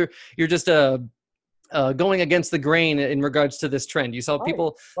sounds like you're just going against the grain in regards to this trend. You saw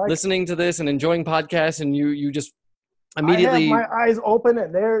people listening to this and enjoying podcasts, and you just immediately. I have my eyes open,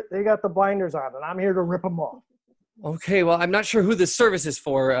 and they got the blinders on, and I'm here to rip them off. Okay, well, I'm not sure who this service is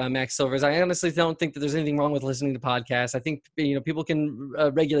for, Max Silvers. I honestly don't think that there's anything wrong with listening to podcasts. I think people can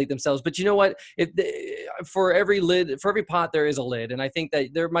regulate themselves. But you know what? For every pot there is a lid, and I think that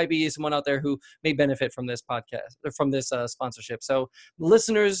there might be someone out there who may benefit from this podcast or from this sponsorship. So,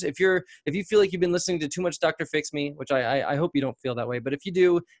 listeners, if you feel like you've been listening to too much Dr. Fix Me, which I hope you don't feel that way, but if you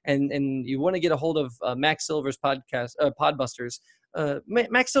do, and you want to get a hold of Max Silver's podcast, Podbusters.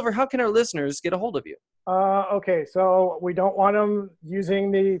 Max Silver, how can our listeners get a hold of you? Okay, so we don't want them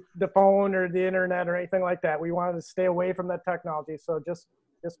using the phone or the internet or anything like that. We want to stay away from that technology. So just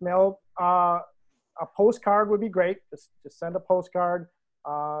mail a postcard would be great. Just send a postcard.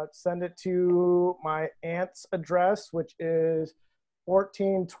 Send it to my aunt's address, which is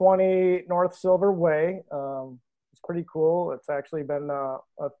 1420 North Silver Way. It's pretty cool. It's actually been a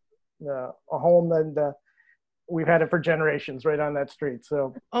home that we've had it for generations right on that street.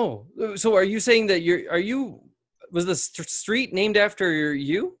 So are you saying that was the street named after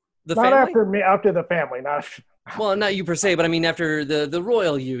you, the not family? After me, after the family, not well, not you per se, but I mean after the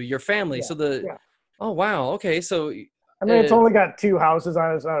royal your family. Yeah, Oh wow, okay. So I mean, it's only got 2 houses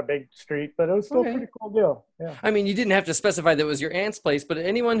on it. It's not a big street, but it was still a pretty cool deal. Yeah. I mean, you didn't have to specify that it was your aunt's place, but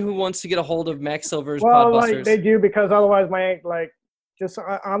anyone who wants to get a hold of Max Silver's Podbusters, they do, because otherwise my aunt, just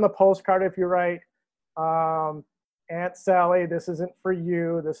on the postcard, if you write, Aunt Sally, this isn't for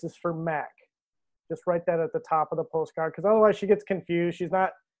you, this is for Mac. Just write that at the top of the postcard, because otherwise she gets confused.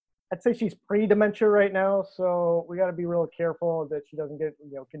 I'd say she's pre-dementia right now, so we got to be real careful that she doesn't get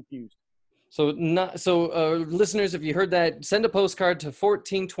confused. So listeners, if you heard that, send a postcard to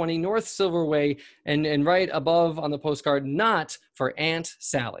 1420 North Silver Way and write above on the postcard, not for Aunt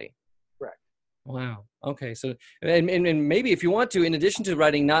Sally. Correct. Wow. Okay. So and maybe if you want to, in addition to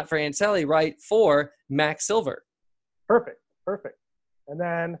writing not for Aunt Sally, write for Max Silver. Perfect. And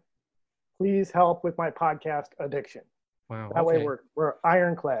then please help with my podcast addiction. Wow. That way we're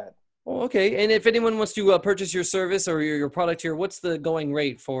ironclad. Oh, okay. And if anyone wants to purchase your service or your product here, what's the going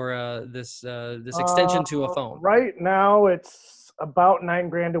rate for this extension to a phone? Right now, it's about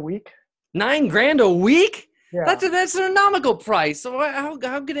 $9,000 a week. $9,000 a week? Yeah. That's an astronomical price. So how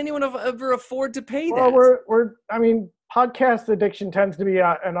could anyone ever afford to pay that? Well, podcast addiction tends to be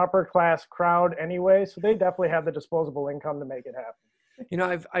an upper class crowd anyway, so they definitely have the disposable income to make it happen.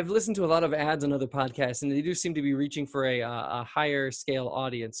 I've listened to a lot of ads on other podcasts, and they do seem to be reaching for a higher scale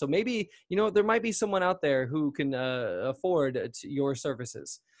audience. So maybe, there might be someone out there who can afford your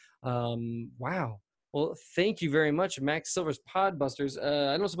services. Wow. Well, thank you very much, Max Silver's Podbusters.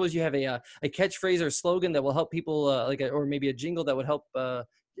 I don't suppose you have a catchphrase or slogan that will help people, or maybe a jingle that would help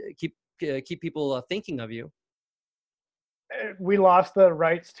keep people thinking of you. we lost the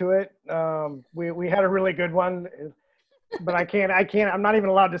rights to it. We had a really good one, but I can't. I'm not even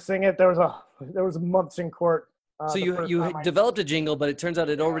allowed to sing it. There was months in court. So the first you time I- developed a jingle, but it turns out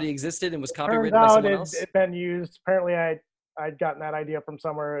it already existed and was Turns copywritten by out someone else. it'd been used. Apparently, I'd gotten that idea from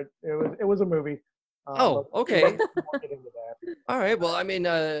somewhere. It was a movie. Oh, but okay. we won't get into that. All right. Well, I mean,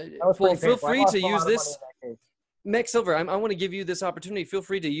 That was well, pretty feel painful. I free lost to a lot use of money this. in that case. Max Silver, I want to give you this opportunity. Feel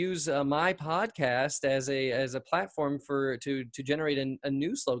free to use my podcast as a platform to generate a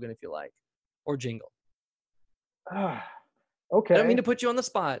new slogan if you like, or jingle. Okay. I don't mean to put you on the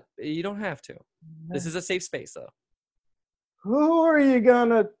spot. You don't have to. This is a safe space, though. Who are you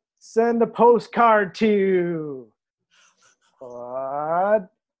gonna send a postcard to?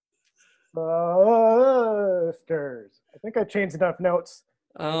 Blockbusters. I think I changed enough notes.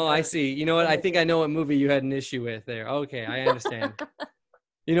 Oh, I see. You know what? I think I know what movie you had an issue with there. Okay, I understand.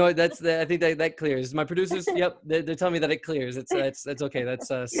 You know what? I think that clears. My producers, yep, they're telling me that it clears. That's okay.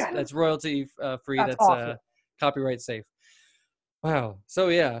 That's royalty free. That's That's awesome. copyright safe. Wow. So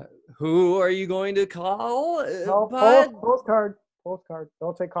yeah, who are you going to call? No, postcard.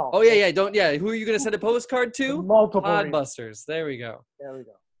 Don't say call. Oh yeah. Don't. Yeah. Who are you going to send a postcard to? Multiple reasons. Podbusters. There we go. There we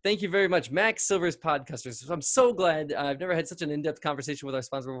go. Thank you very much, Max Silver's Podcasters. I'm so glad. I've never had such an in-depth conversation with our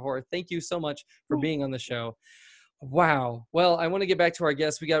sponsor before. Thank you so much for being on the show. Wow. Well, I want to get back to our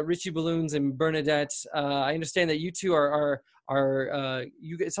guests. We got Richie Balloons and Bernadette. I understand that you two are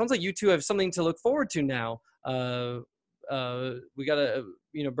it sounds like you two have something to look forward to now. We got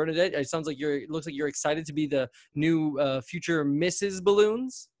Bernadette, it sounds like it looks like you're excited to be the new future Mrs.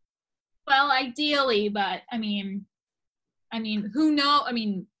 Balloons. Well, ideally, but I mean, who knows? I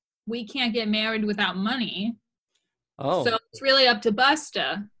mean, we can't get married without money. Oh. So it's really up to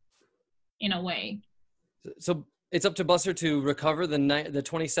Busta, in a way. So it's up to Buster to recover the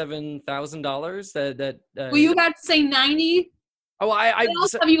 $27,000 that. Well, you have to say 90. Oh, What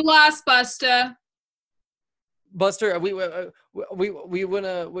else have you lost, Busta? Buster, we want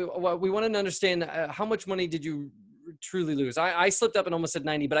to understand how much money did you truly lose? I slipped up and almost said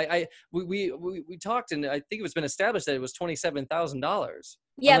 90, but we talked and I think it was been established that it was $27,000.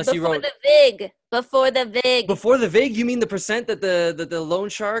 Yeah, Unless you before wrote- the VIG. Before the VIG. Before the VIG, you mean the percent that the loan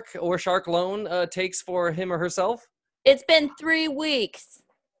shark or shark loan takes for him or herself? It's been 3 weeks.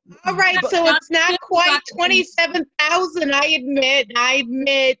 All right, so it's not quite 27,000. I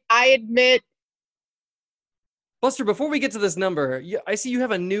admit. Buster, before we get to this number, I see you have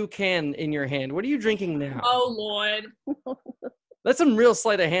a new can in your hand. What are you drinking now? Oh, Lord. That's some real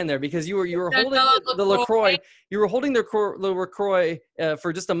sleight of hand there because you were That's holding the LaCroix. LaCroix. You were holding the LaCroix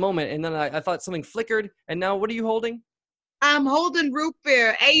for just a moment, and then I thought something flickered. And now, what are you holding? I'm holding root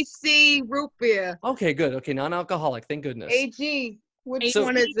beer, AC root beer. Okay, good. Okay, non-alcoholic. Thank goodness. AG, which So-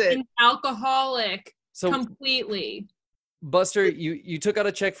 one is it? Alcoholic. So, Completely. Buster, you took out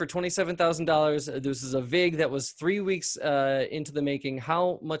a check for $27,000. This is a VIG that was 3 weeks into the making.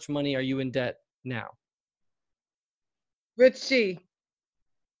 How much money are you in debt now? Richie,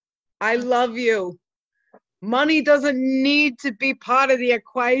 I love you. Money doesn't need to be part of the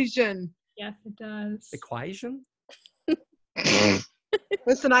equation. Yes, it does. Equation?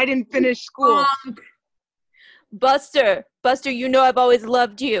 Listen, I didn't finish school. Buster, you know I've always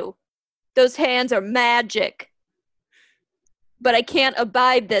loved you. Those hands are magic. But I can't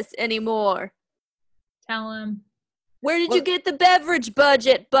abide this anymore. Tell him. Where did you Look- get the beverage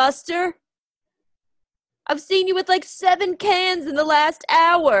budget, Buster? I've seen you with like 7 cans in the last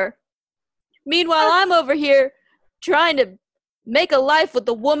hour. Meanwhile, I'm over here trying to make a life with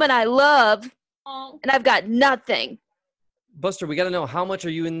the woman I love, Oh, and I've got nothing. Buster, we got to know, how much are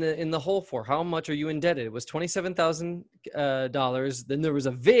you in the hole for? How much are you indebted? It was $27,000. Then there was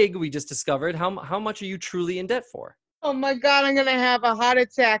a VIG we just discovered. How much are you truly in debt for? Oh my God, I'm gonna have a heart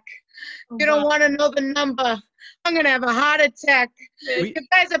attack. You don't want to know the number. I'm gonna have a heart attack. We- You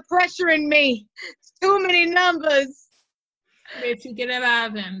guys are pressuring me. It's too many numbers. Richie, get it out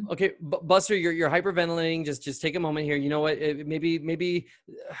of him. Okay, Buster, you're hyperventilating. Just take a moment here. You know what? Maybe.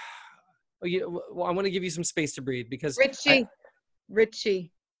 I want to give you some space to breathe because Richie,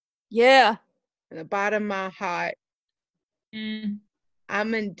 Yeah. in the bottom of my heart, Mm.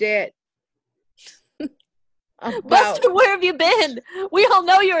 I'm in debt. About, Buster, where have you been? We all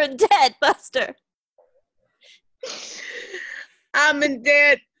know you're in debt, Buster. I'm in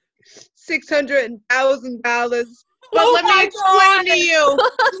debt, $600,000. But Oh let me my explain to God. you.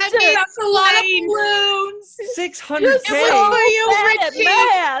 Let me That's a lot of explain. balloons. $600K. It was for you, Bad at Richie.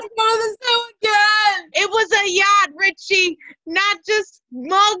 math. Go to the zoo again. It was a yacht, Richie. Not just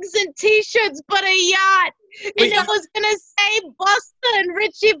mugs and t-shirts, but a yacht. Wait. And it was going to say Buster and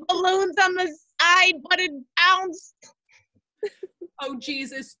Richie Balloons on the side, but it bounced. Oh,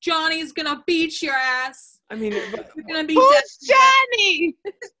 Jesus. Johnny's gonna beat your ass. I mean, You're gonna be Who's dead. Johnny?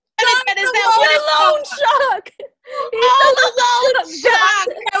 Is that what the it's loan called? shark. Oh, the loan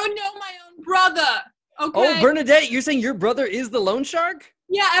shark. I would know my own brother. Okay. oh, Bernadette, you're saying your brother is the loan shark?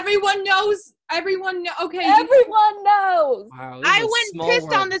 Yeah, everyone knows. Okay. Everyone knows. Wow, this I is a went small pissed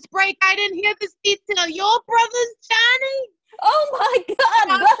world. on this break. I didn't hear this detail. Your brother's Johnny? Oh my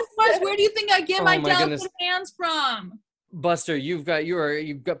God, Buster. Where do you think I get Oh my my delicate goodness. hands from? Buster, you've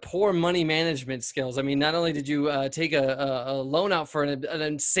got poor money management skills. I mean, not only did you take a loan out for an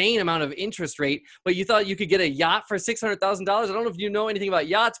insane amount of interest rate, but you thought you could get a yacht for $600,000. I don't know if you know anything about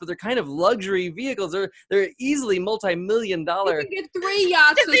yachts, but they're kind of luxury vehicles. They're easily multi-million-dollar. You can get 3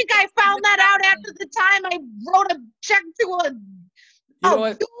 yachts. I think I found that out after the time I wrote a check to a You know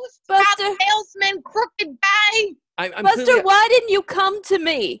what? used Buster. salesman, crooked guy. I'm Buster, clearly, why didn't you come to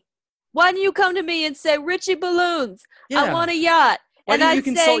me? Why didn't you come to me and say, Richie Balloons, I yeah. want a yacht? Why And didn't you I'd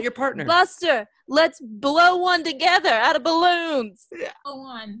consult say, your partner? Buster, let's blow one together out of balloons. Go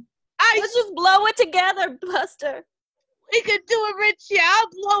on. Let's just blow it together, Buster. We could do it, Richie. I'll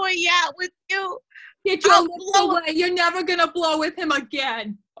blow a yacht with you. Get your I'll lips blow away. You're never gonna blow with him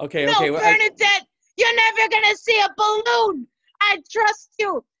again. Okay, No, okay. Bernadette, you're never gonna see a balloon. I trust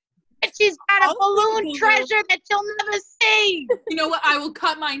you. Richie's got a I'll see a balloon balloon. treasure that you'll never see. You know what? I will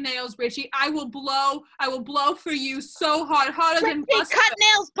cut my nails, Richie. I will blow for you so hard, harder than Richie, Buster. cut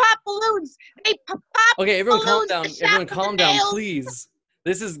nails, pop balloons. They pop. Okay, everyone calm balloons down. to shop Everyone for calm the down, nails. please.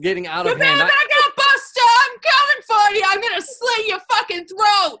 This is getting out You of better hand. back up, Buster! I'm coming for you! I'm gonna slit your fucking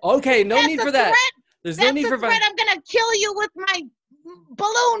throat! Okay, no That's need a for that. threat. There's no That's need a for threat. I'm gonna kill you with my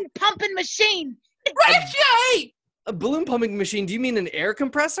balloon pumping machine. Richie! a balloon pumping machine. Do you mean an air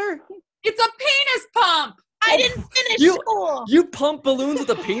compressor? It's a penis pump! I didn't finish you- school. You pump balloons with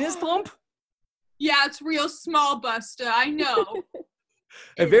a penis pump? Yeah, it's real small, Buster. I know.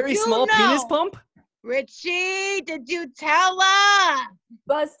 A very You small penis know. pump? Richie, did you tell her?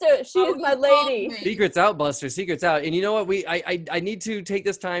 Buster, she Oh, is my you told lady. me. Secrets out, Buster. Secrets out. And you know what? I need to take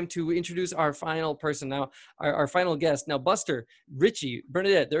this time to introduce our final person now, our final guest. Now, Buster, Richie,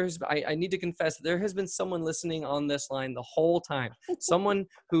 Bernadette, I need to confess, there has been someone listening on this line the whole time. Someone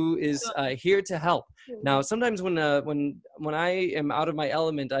who is here to help. Now, sometimes when I am out of my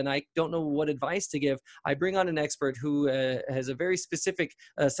element and I don't know what advice to give, I bring on an expert who has a very specific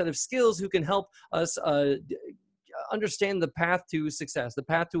set of skills who can help us understand the path to success, the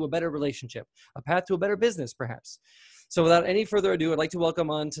path to a better relationship, a path to a better business, perhaps. So without any further ado, I'd like to welcome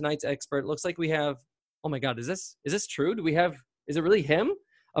on tonight's expert. Looks like we have, oh my God, is this true? Is it really him?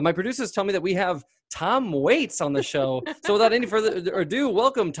 My producers tell me that we have Tom Waits on the show. So without any further ado,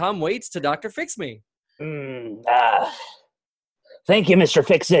 welcome Tom Waits to Dr. Fix Me. Thank you, Mr.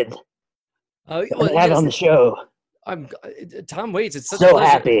 Fix-It. Well, Glad to have on the show. I'm Tom Waits. It's such a So pleasure.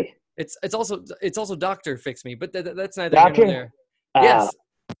 happy. It's also Dr. Fix Me, but that's neither here Doctor? nor there. Yes.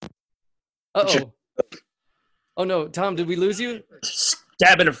 Uh-oh. Oh no, Tom, did we lose you?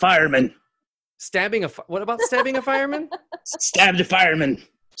 Stabbing a fireman. What about stabbing a fireman? Stabbed a fireman.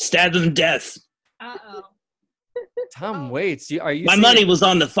 Stabbed him to death. Uh-oh. Tom Waits, are you My saying- money was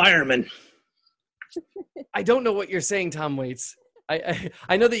on the fireman. I don't know what you're saying, Tom Waits.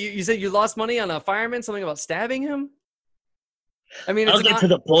 I know that you said you lost money on a fireman, something about stabbing him? I mean, I'll get to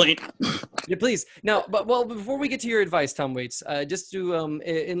the point. Yeah, please. Now, before we get to your advice, Tom Waits, just to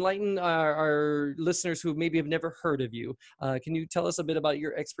enlighten our listeners who maybe have never heard of you, can you tell us a bit about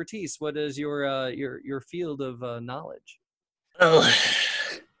your expertise? What is your field of knowledge? Well,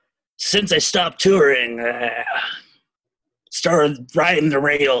 since I stopped touring, started riding the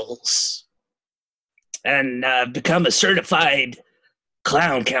rails and become a certified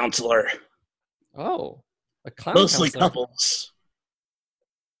clown counselor. Oh, a clown Mostly counselor. couples.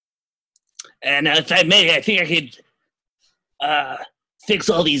 And if I may, I think I could fix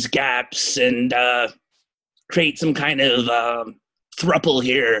all these gaps and create some kind of throuple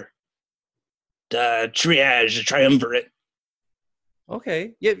here. Triage, triumvirate.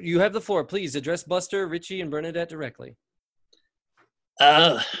 Okay. Yeah, you have the floor. Please address Buster, Richie, and Bernadette directly.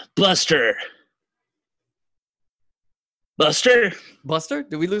 Buster. Buster? Buster?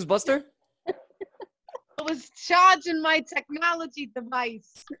 Did we lose Buster? I was charging my technology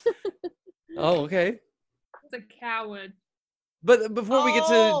device. Oh, okay. It's a coward. But before we get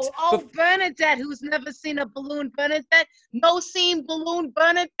to... Bernadette, who's never seen a balloon. Bernadette, no seen balloon.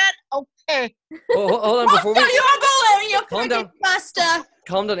 Bernadette, okay. hold on. Before we... You're Calm down. Buster.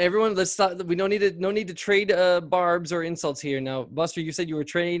 Calm down, everyone. Let's stop. We no need to trade barbs or insults here. Now, Buster, you said you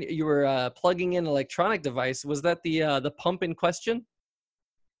were plugging in an electronic device. Was that the pump in question?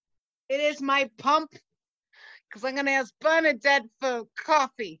 It is my pump. because I'm going to ask Bernadette for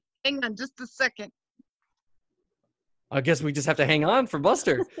coffee. Hang on just a second. I guess we just have to hang on for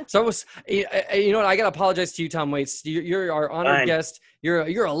Buster. So, you know what? I gotta apologize to you, Tom Waits. You're our honored Fine. guest.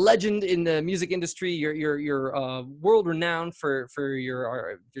 You're a legend in the music industry. You're world renowned for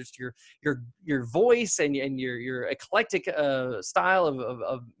your just your voice and your eclectic style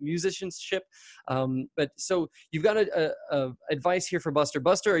of musicianship. But so you've got a advice here for Buster.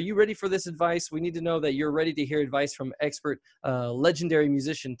 Buster, are you ready for this advice? We need to know that you're ready to hear advice from expert, legendary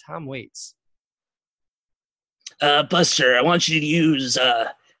musician Tom Waits. Buster, I want you to use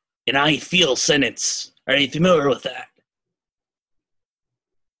an I feel sentence. Are you familiar with that?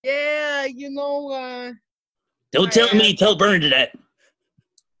 Yeah, Don't tell me, tell Bernadette.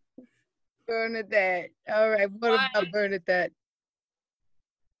 Bernadette. All right, what Why? about Bernadette?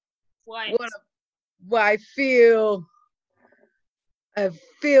 What? Well, I feel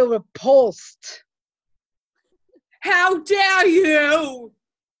repulsed. How dare you?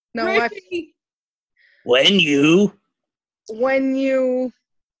 No, Ricky, When you when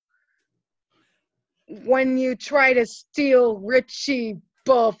you try to steal Richie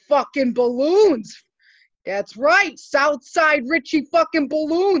fucking balloons. That's right, Southside Richie fucking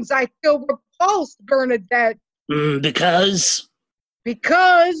balloons. I feel repulsed, Bernadette, because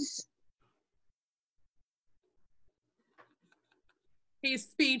because he's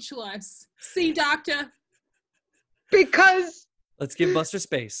speechless. See, doctor? Let's give Buster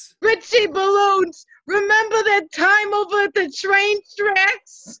space. Richie balloons. Remember that time over at the train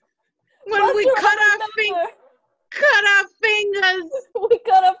tracks when we Buster, cut I our remember. fingers? We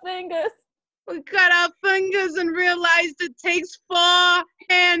cut our fingers. We cut our fingers and realized it takes 4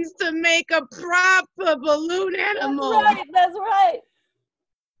 hands to make a proper balloon animal. That's right.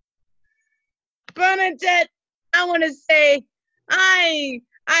 Bernadette, I want to say, I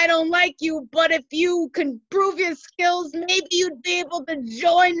don't like you, but if you can prove your skills, maybe you'd be able to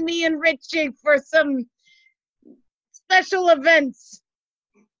join me and Richie for some special events.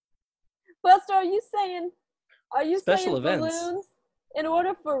 Buster, are you saying Special events. balloons in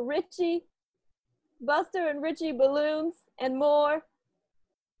order for Buster and Richie balloons and more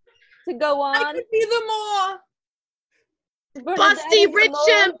to go I on? could be the more. Bernadette Busty, is the Richie, more?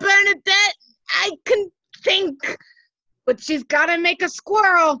 and Bernadette, I can think, but she's got to make a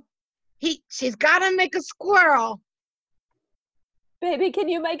squirrel. She's got to make a squirrel. Baby, can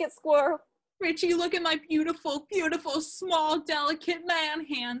you make it squirrel? Richie, look at my beautiful, beautiful, small, delicate man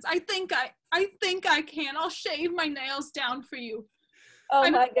hands. I think I can. I'll shave my nails down for you. Oh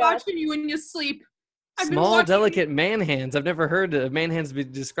I've my been God. watching you in your sleep. I've been Small, watching- delicate man hands. I've never heard man hands be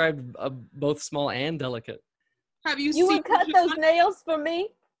described both small and delicate. Have you You seen would cut those nails for me?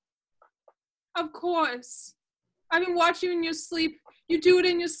 Of course. I've been watching you in your sleep. You do it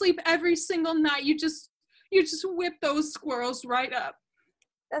in your sleep every single night. You just whip those squirrels right up.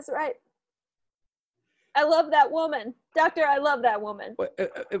 That's right. I love that woman. Doctor, I love that woman. What am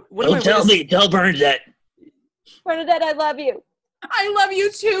I don't tell witnessing? me, tell Bernadette. Bernadette, I love you. I love you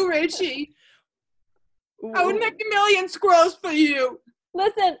too, Richie. I would make a million squirrels for you.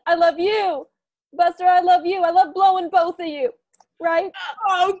 Listen, I love you. Buster, I love you. I love blowing both of you. Right?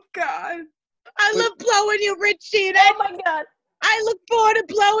 Oh, God. I love blowing you, Richie, and Oh my God. I look forward to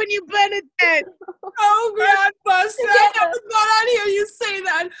blowing you, Bernadette. Oh, God, Buster. I Together. never thought I'd hear you say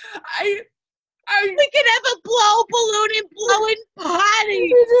that. We can have a blow balloon and blowing party.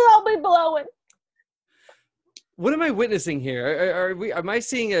 You should all be blowing. What am I witnessing here? Am I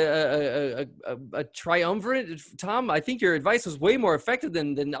seeing a triumvirate? Tom, I think your advice was way more effective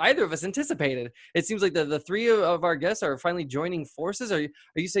than either of us anticipated. It seems like the three of our guests are finally joining forces. Are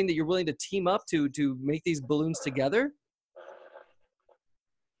you saying that you're willing to team up to make these balloons together?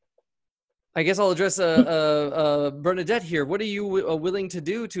 I guess I'll address Bernadette here. What are you willing to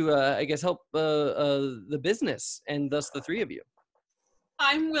do to, I guess, help the business and thus the three of you?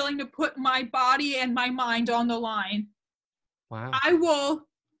 I'm willing to put my body and my mind on the line. Wow.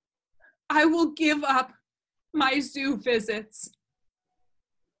 I will give up my zoo visits.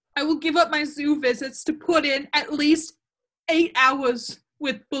 I will give up my zoo visits to put in at least 8 hours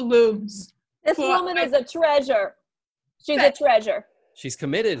with balloons. This woman is a treasure. She's a treasure. She's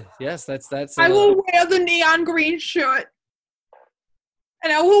committed. Yes, that's. I will wear the neon green shirt.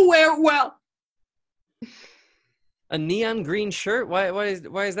 And I will wear it well. A neon green shirt? Why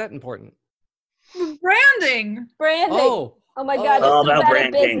is that important? Branding. Branding. Oh my God, All you're so about bad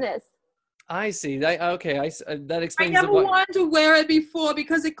at branding. business. I see. That I explains never the wanted to wear it before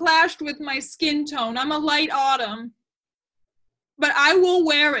because it clashed with my skin tone. I'm a light autumn. But I will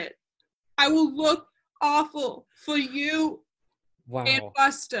wear it. I will look awful for you Wow. and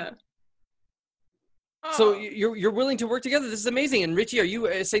Buster. So you're willing to work together. This is amazing. And Richie, are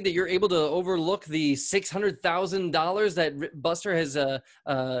you saying that you're able to overlook the $600,000 that Buster has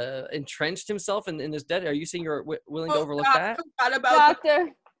entrenched himself in this debt? Are you saying you're willing to overlook that? Forgot about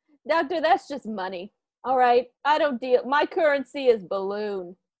Doctor, that's just money. All right, I don't deal. My currency is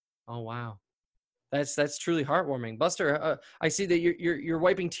balloon. Oh wow, that's truly heartwarming, Buster. I see that you're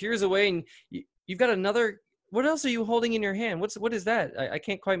wiping tears away, and you've got another. What else are you holding in your hand? What is that? I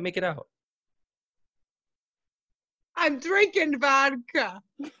can't quite make it out. I'm drinking vodka.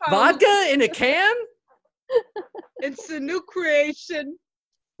 Vodka in a can? It's a new creation.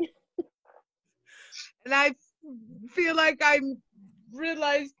 And I feel like I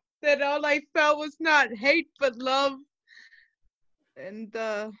realized that all I felt was not hate, but love. And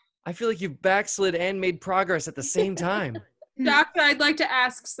I feel like you've backslid and made progress at the same time. Doctor, I'd like to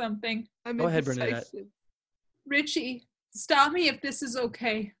ask something. I'm Go ahead, indecisive. Bernadette. Richie, stop me if this is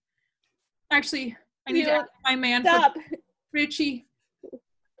okay. Actually, I need to Yeah. ask my man Stop. for Richie.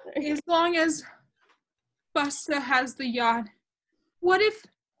 As long as Buster has the yacht, what if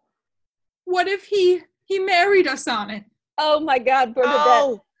he married us on it? Oh my God, Bernadette.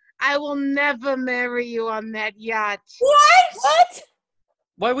 Oh, I will never marry you on that yacht. What?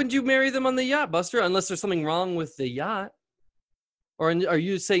 Why wouldn't you marry them on the yacht, Buster? Unless there's something wrong with the yacht, or are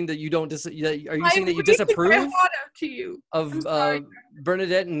you saying that you don't? Are you saying that you disapprove My water to you. I'm of sorry.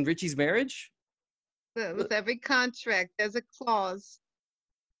 Bernadette and Richie's marriage? With every contract, there's a clause.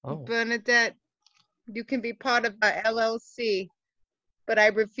 Oh, Bernadette, you can be part of our LLC, but I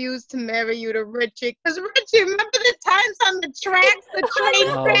refuse to marry you to Richie. Because Richie, remember the times on the tracks, the train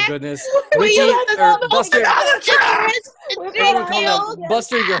oh tracks? goodness, We Richie used to or go Buster. We're Calm gonna down. go.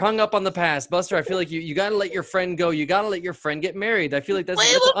 Buster, you're hung up on the past. Buster, I feel like you got to let your friend go. You got to let your friend get married. I feel like that's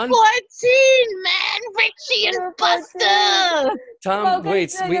We were 14, man. Richie and We were Buster. 14. Tom Smoking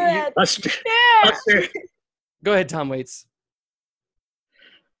Waits. cigarettes. Buster, Yeah. Buster, Go ahead, Tom Waits.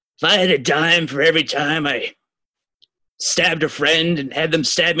 if I had a dime for every time I stabbed a friend and had them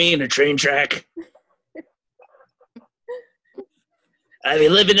stab me in a train track, I'd be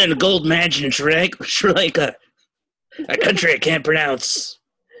living in a gold mansion in Sri Lanka, a country I can't pronounce.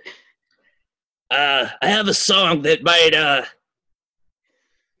 I have a song that might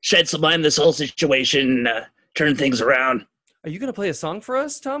shed some light on this whole situation, turn things around. Are you going to play a song for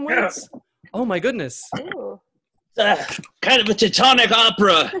us, Tom Waits? Oh my goodness. Ooh. Kind of a Teutonic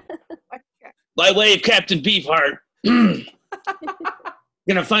opera by way of Captain Beefheart.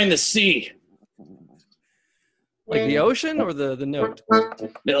 Gonna find the sea. Like the ocean or the note?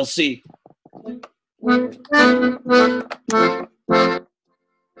 Middle sea.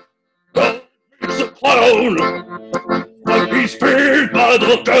 It's a clown, but he's paid by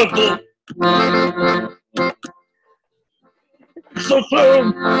the devil. So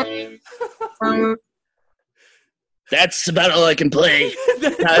that's about all I can play.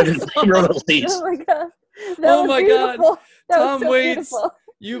 Not even royalties. Oh my God. Oh my God. beautiful. That was Tom so Waits. beautiful.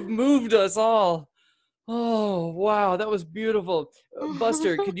 You've moved us all. Oh wow, that was beautiful.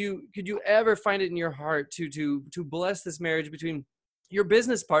 Buster, could you ever find it in your heart to bless this marriage between your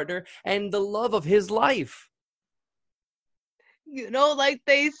business partner and the love of his life? You know, like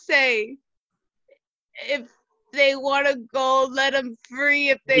they say, if they want to go, let them free.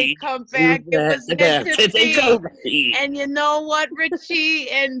 If they come back, it was meant to be. And you know what, Richie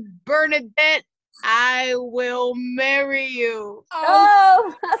and Bernadette, I will marry you.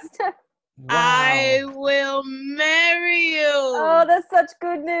 Oh, Buster. I will marry you. Oh, that's such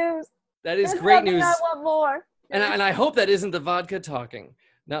good news. That is There's great nothing news. I want more. And I hope that isn't the vodka talking.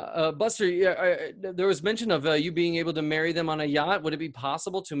 Now, Buster, there was mention of you being able to marry them on a yacht. Would it be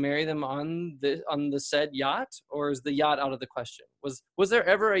possible to marry them on the said yacht, or is the yacht out of the question? Was there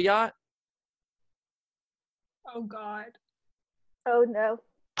ever a yacht? Oh God. Oh no.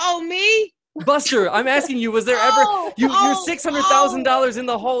 Oh, me? Buster, I'm asking you, was there ever Oh, you're oh, $600,000 in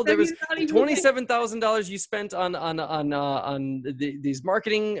the hole? There was He's not even thinking. $27,000 you spent on these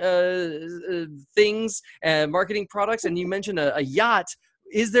marketing things and marketing products, and you mentioned a yacht.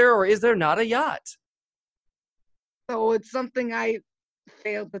 Is there or is there not a yacht? So it's something I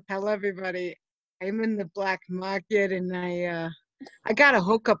failed to tell everybody. I'm in the black market and I got a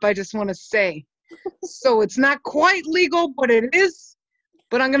hookup I just want to say. So it's not quite legal, but it is.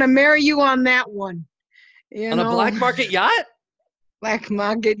 But I'm going to marry you on that one. You On a black market yacht? Black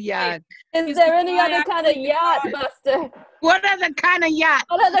market yacht. Is there any other kind of yacht, Buster? What other kind of yacht?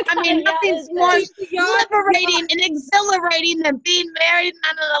 What other I kind mean, of yacht nothing's is more there? liberating and exhilarating than being married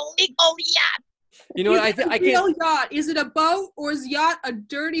on an illegal yacht. You know what? Is it I a real can't. yacht? Is it a boat or is yacht a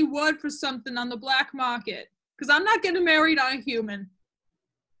dirty word for something on the black market? Because I'm not getting married on a human.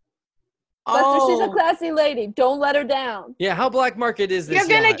 Buster, she's a Oh. classy lady. Don't let her down. Yeah, how black market is this You're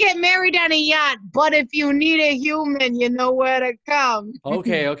gonna yacht? get married on a yacht, but if you need a human, you know where to come.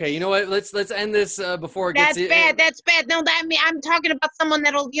 Okay. You know what? Let's end this before it gets. That's bad. That's bad. No, I'm talking about someone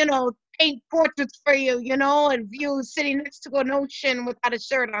that'll, paint portraits for you, and view sitting next to an ocean without a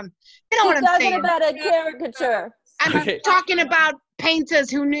shirt on. You know what She's I'm talking saying? about a caricature. I'm Okay. talking about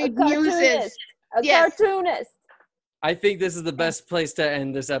painters who A need cartoonist. muses. A Yes. cartoonist. I think this is the best place to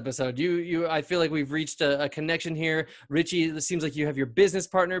end this episode. I feel like we've reached a connection here. Richie, it seems like you have your business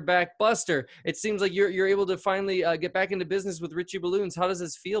partner back. Buster, it seems like you're able to finally get back into business with Richie Balloons. How does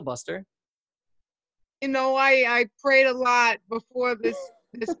this feel, Buster? I prayed a lot before this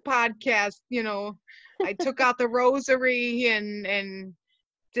podcast. I took out the rosary and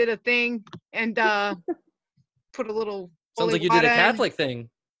did a thing and put a little Sounds holy like you did a water in. Catholic thing.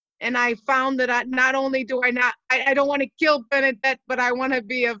 And I found that I don't want to kill Bernadette, but I want to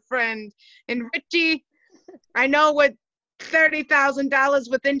be a friend. And Richie, I know with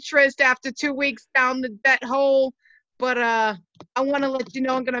 $30,000 with interest after 2 weeks down the debt hole, but I want to let you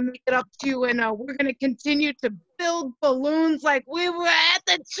know I'm gonna make it up to you, and we're gonna continue to build balloons like we were at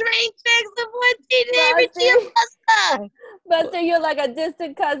the train tracks of what he did, Richie and Buster. Buster, you're like a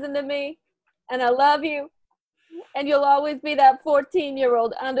distant cousin to me, and I love you. And you'll always be that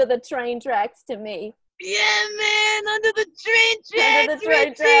 14-year-old under the train tracks to me. Yeah, man, under the train tracks, Under the train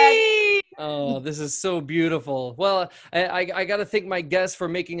Richie. Oh, this is so beautiful. Well, I got to thank my guests for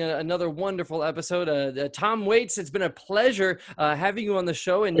making another wonderful episode. Tom Waits, it's been a pleasure having you on the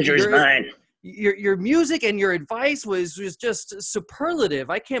show. And Pleasure is mine. your music and your advice was just superlative.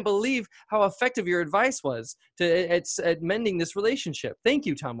 I can't believe how effective your advice was at mending this relationship. Thank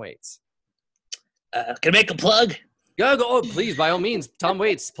you, Tom Waits. Can I make a plug? Yeah, go. Oh, please, by all means, Tom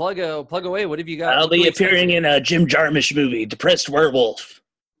Waits, plug away. What have you got? I'll What can be we expect? appearing in a Jim Jarmusch movie, Depressed Werewolf.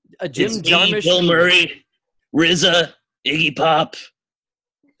 A Jim It's me, Jarmusch. Bill Murray, RZA, Iggy Pop,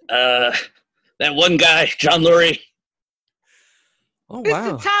 that one guy, John Lurie. Oh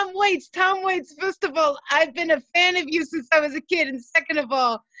wow. Mr. Tom Waits. Tom Waits, first of all, I've been a fan of you since I was a kid. And second of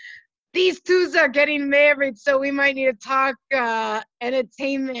all, these twos are getting married, so we might need to talk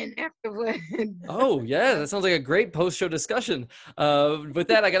entertainment afterward. Oh yeah, that sounds like a great post-show discussion. With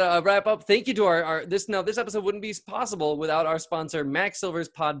that, I gotta wrap up. Thank you to this episode wouldn't be possible without our sponsor, Max Silver's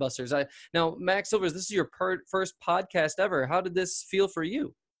Podbusters. Now, Max Silver's, this is your first podcast ever. How did this feel for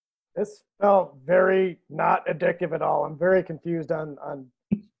you? This felt very not addictive at all. I'm very confused on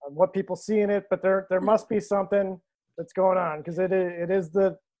what people see in it, but there must be something that's going on, because it is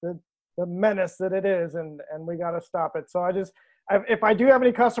the menace that it is, and we got to stop it. So if I do have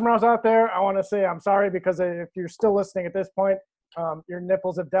any customers out there, I want to say I'm sorry, because if you're still listening at this point, your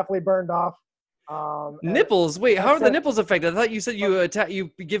nipples have definitely burned off. Nipples? Wait, how are the nipples affected? I thought you said you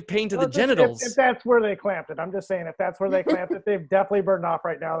give pain to the genitals. If that's where they clamped it, I'm just saying, if that's where they clamped it, they've definitely burned off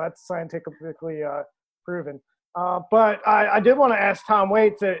right now. That's scientifically proven. But I did want to ask Tom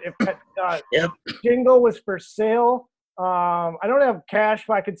Waits if that jingle was for sale. I don't have cash,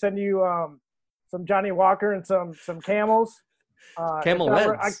 but I could send you some Johnny Walker and some Camels. Camel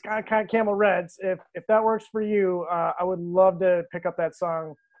Reds. Camel Reds. If that works for you, I would love to pick up that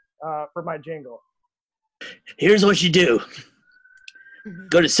song for my jingle. Here's what you do.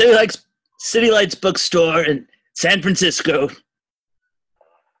 Go to City Lights Bookstore in San Francisco.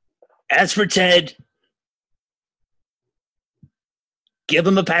 Ask for Ted. Give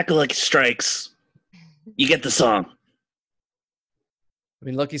him a pack of Lucky Strikes. You get the song. I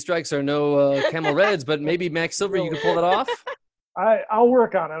mean, Lucky Strikes are no Camel Reds, but maybe Max Silver, you can pull that off. I'll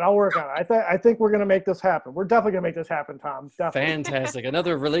work on it. I think we're gonna make this happen. We're definitely gonna make this happen, Tom. Definitely. Fantastic.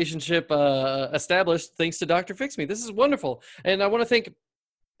 Another relationship established thanks to Dr. Fix Me. This is wonderful. And I want to thank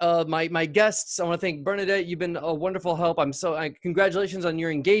my guests. I want to thank Bernadette. You've been a wonderful help. Congratulations on your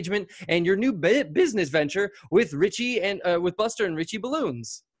engagement and your new business venture with Richie and with Buster and Richie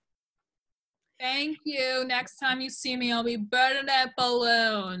Balloons. Thank you. Next time you see me, I'll be Bernadette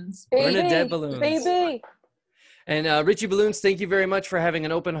Balloons. Bernadette Balloons. Baby. And Richie Balloons, thank you very much for having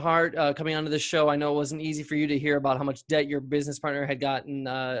an open heart coming onto the show. I know it wasn't easy for you to hear about how much debt your business partner had gotten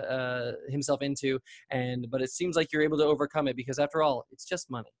himself into, but it seems like you're able to overcome it, because after all, it's just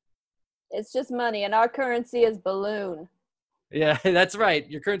money. It's just money, and our currency is balloon. Yeah, that's right.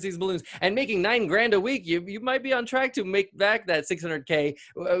 Your currency is balloons, and making $9,000 a week, you might be on track to make back that $600K,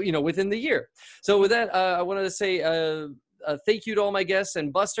 within the year. So with that, I wanted to say thank you to all my guests,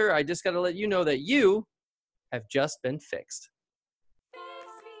 and Buster, I just got to let you know that you have just been fixed.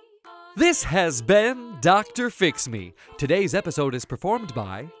 This has been Dr. Fix Me. Today's episode is performed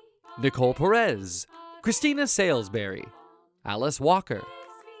by Nicole Perez, Christina Salisbury, Alice Walker,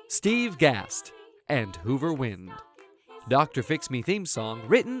 Steve Gast, and Hoover Wind. Dr. Fix Me theme song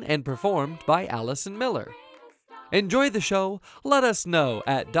written and performed by Allison Miller. Enjoy the show? Let us know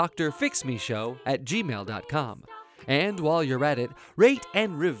at drfixmeshow@gmail.com. And while you're at it, rate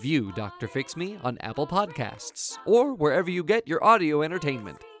and review Dr. Fix Me on Apple Podcasts or wherever you get your audio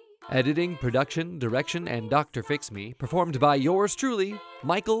entertainment. Editing, production, direction, and Dr. Fix Me performed by yours truly,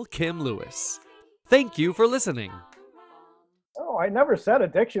 Michael Kim Lewis. Thank you for listening. Oh, I never said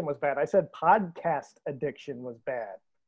addiction was bad. I said podcast addiction was bad.